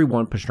for every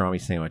one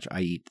pastrami sandwich,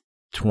 I eat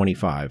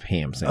 25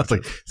 ham sandwiches. That's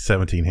like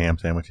 17 ham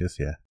sandwiches.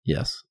 Yeah.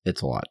 Yes,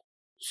 it's a lot.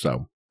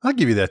 So I'll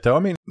give you that, though. I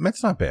mean,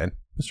 that's not bad.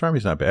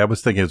 Pastrami's not bad. I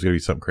was thinking it was going to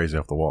be something crazy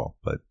off the wall,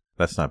 but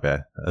that's not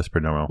bad. That's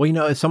pretty normal.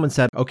 Well, if someone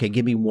said, okay,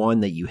 give me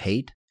one that you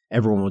hate,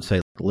 everyone would say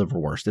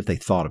liverwurst. If they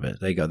thought of it,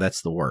 they go,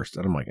 that's the worst.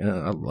 And I'm like,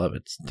 I love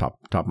it. It's top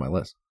of my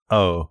list.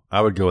 Oh, I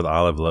would go with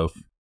olive loaf.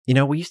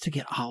 We used to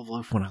get olive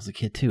loaf when I was a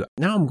kid, too.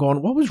 Now I'm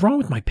going, what was wrong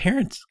with my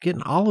parents?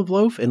 Getting olive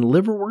loaf and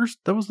liverwurst?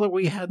 That was what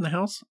we had in the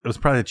house? It was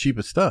probably the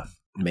cheapest stuff.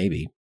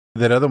 Maybe.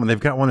 That other one, they've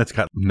got one that's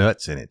got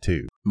nuts in it,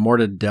 too.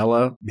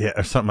 Mortadella? Yeah,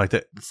 or something like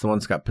that. It's the one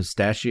that's got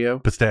pistachio?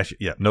 Pistachio.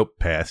 Yeah, nope,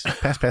 pass.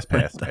 Pass. There's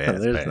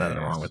nothing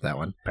wrong with that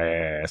one.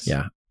 Pass.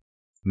 Yeah.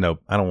 Nope,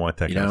 I don't want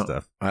that kind of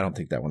stuff. I don't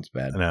think that one's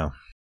bad. No.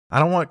 I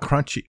don't want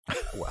crunchy.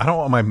 I don't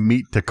want my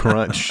meat to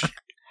crunch.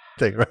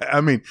 I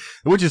mean,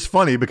 which is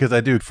funny because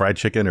I do fried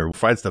chicken or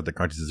fried stuff that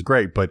crunches is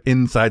great, but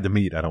inside the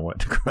meat, I don't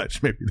want it to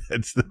crunch. Maybe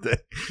that's the thing.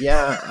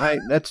 Yeah,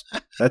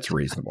 that's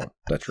reasonable.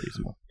 That's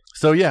reasonable.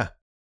 So, yeah.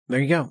 There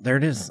you go. There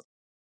it is.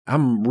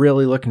 I'm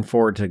really looking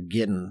forward to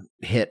getting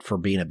hit for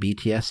being a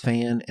BTS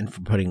fan and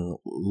for putting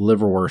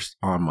liverwurst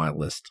on my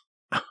list.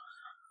 I'm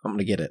going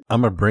to get it.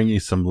 I'm going to bring you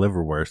some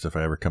liverwurst if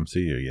I ever come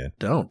see you again.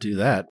 Don't do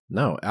that.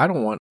 No, I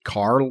don't want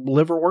car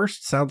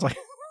liverwurst. Sounds like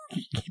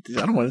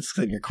I don't want to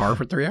sit in your car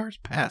for 3 hours.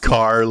 Pass.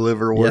 Car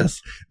liverwurst.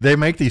 Yes. They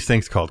make these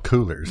things called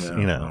coolers.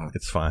 No.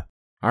 It's fine.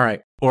 All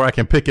right. Or I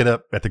can pick it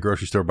up at the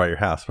grocery store by your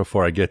house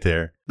before I get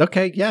there.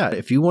 Okay, yeah.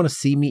 If you want to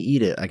see me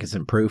eat it, I can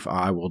send proof.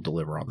 I will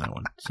deliver on that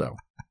one. So,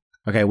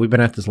 okay, we've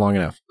been at this long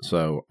enough.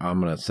 So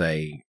I'm going to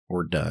say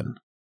we're done.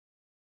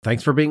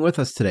 Thanks for being with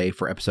us today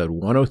for episode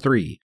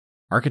 103,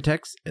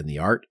 Architects and the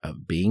Art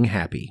of Being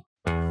Happy.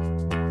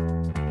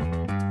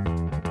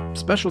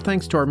 Special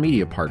thanks to our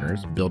media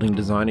partners, Building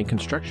Design and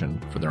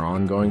Construction, for their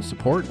ongoing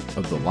support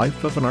of the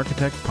Life of an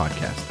Architect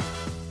podcast.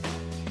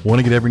 Want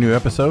to get every new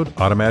episode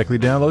automatically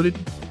downloaded?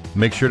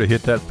 Make sure to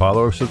hit that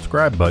follow or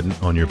subscribe button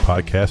on your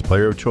podcast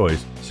player of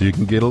choice so you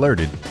can get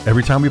alerted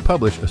every time we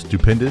publish a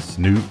stupendous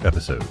new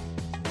episode.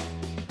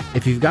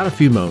 If you've got a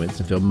few moments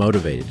and feel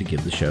motivated to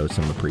give the show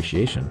some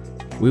appreciation,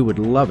 we would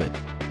love it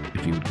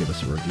if you would give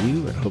us a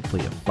review and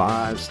hopefully a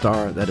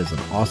 5-star. That is an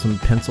awesome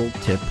pencil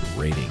tip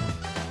rating.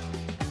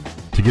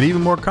 To get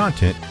even more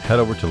content, head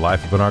over to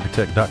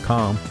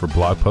lifeofanarchitect.com for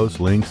blog posts,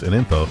 links, and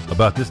info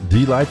about this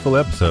delightful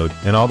episode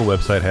and all the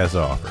website has to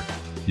offer.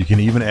 You can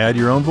even add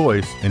your own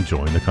voice and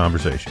join the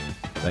conversation.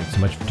 Thanks so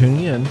much for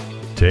tuning in.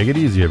 Take it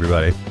easy,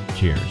 everybody.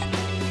 Cheers.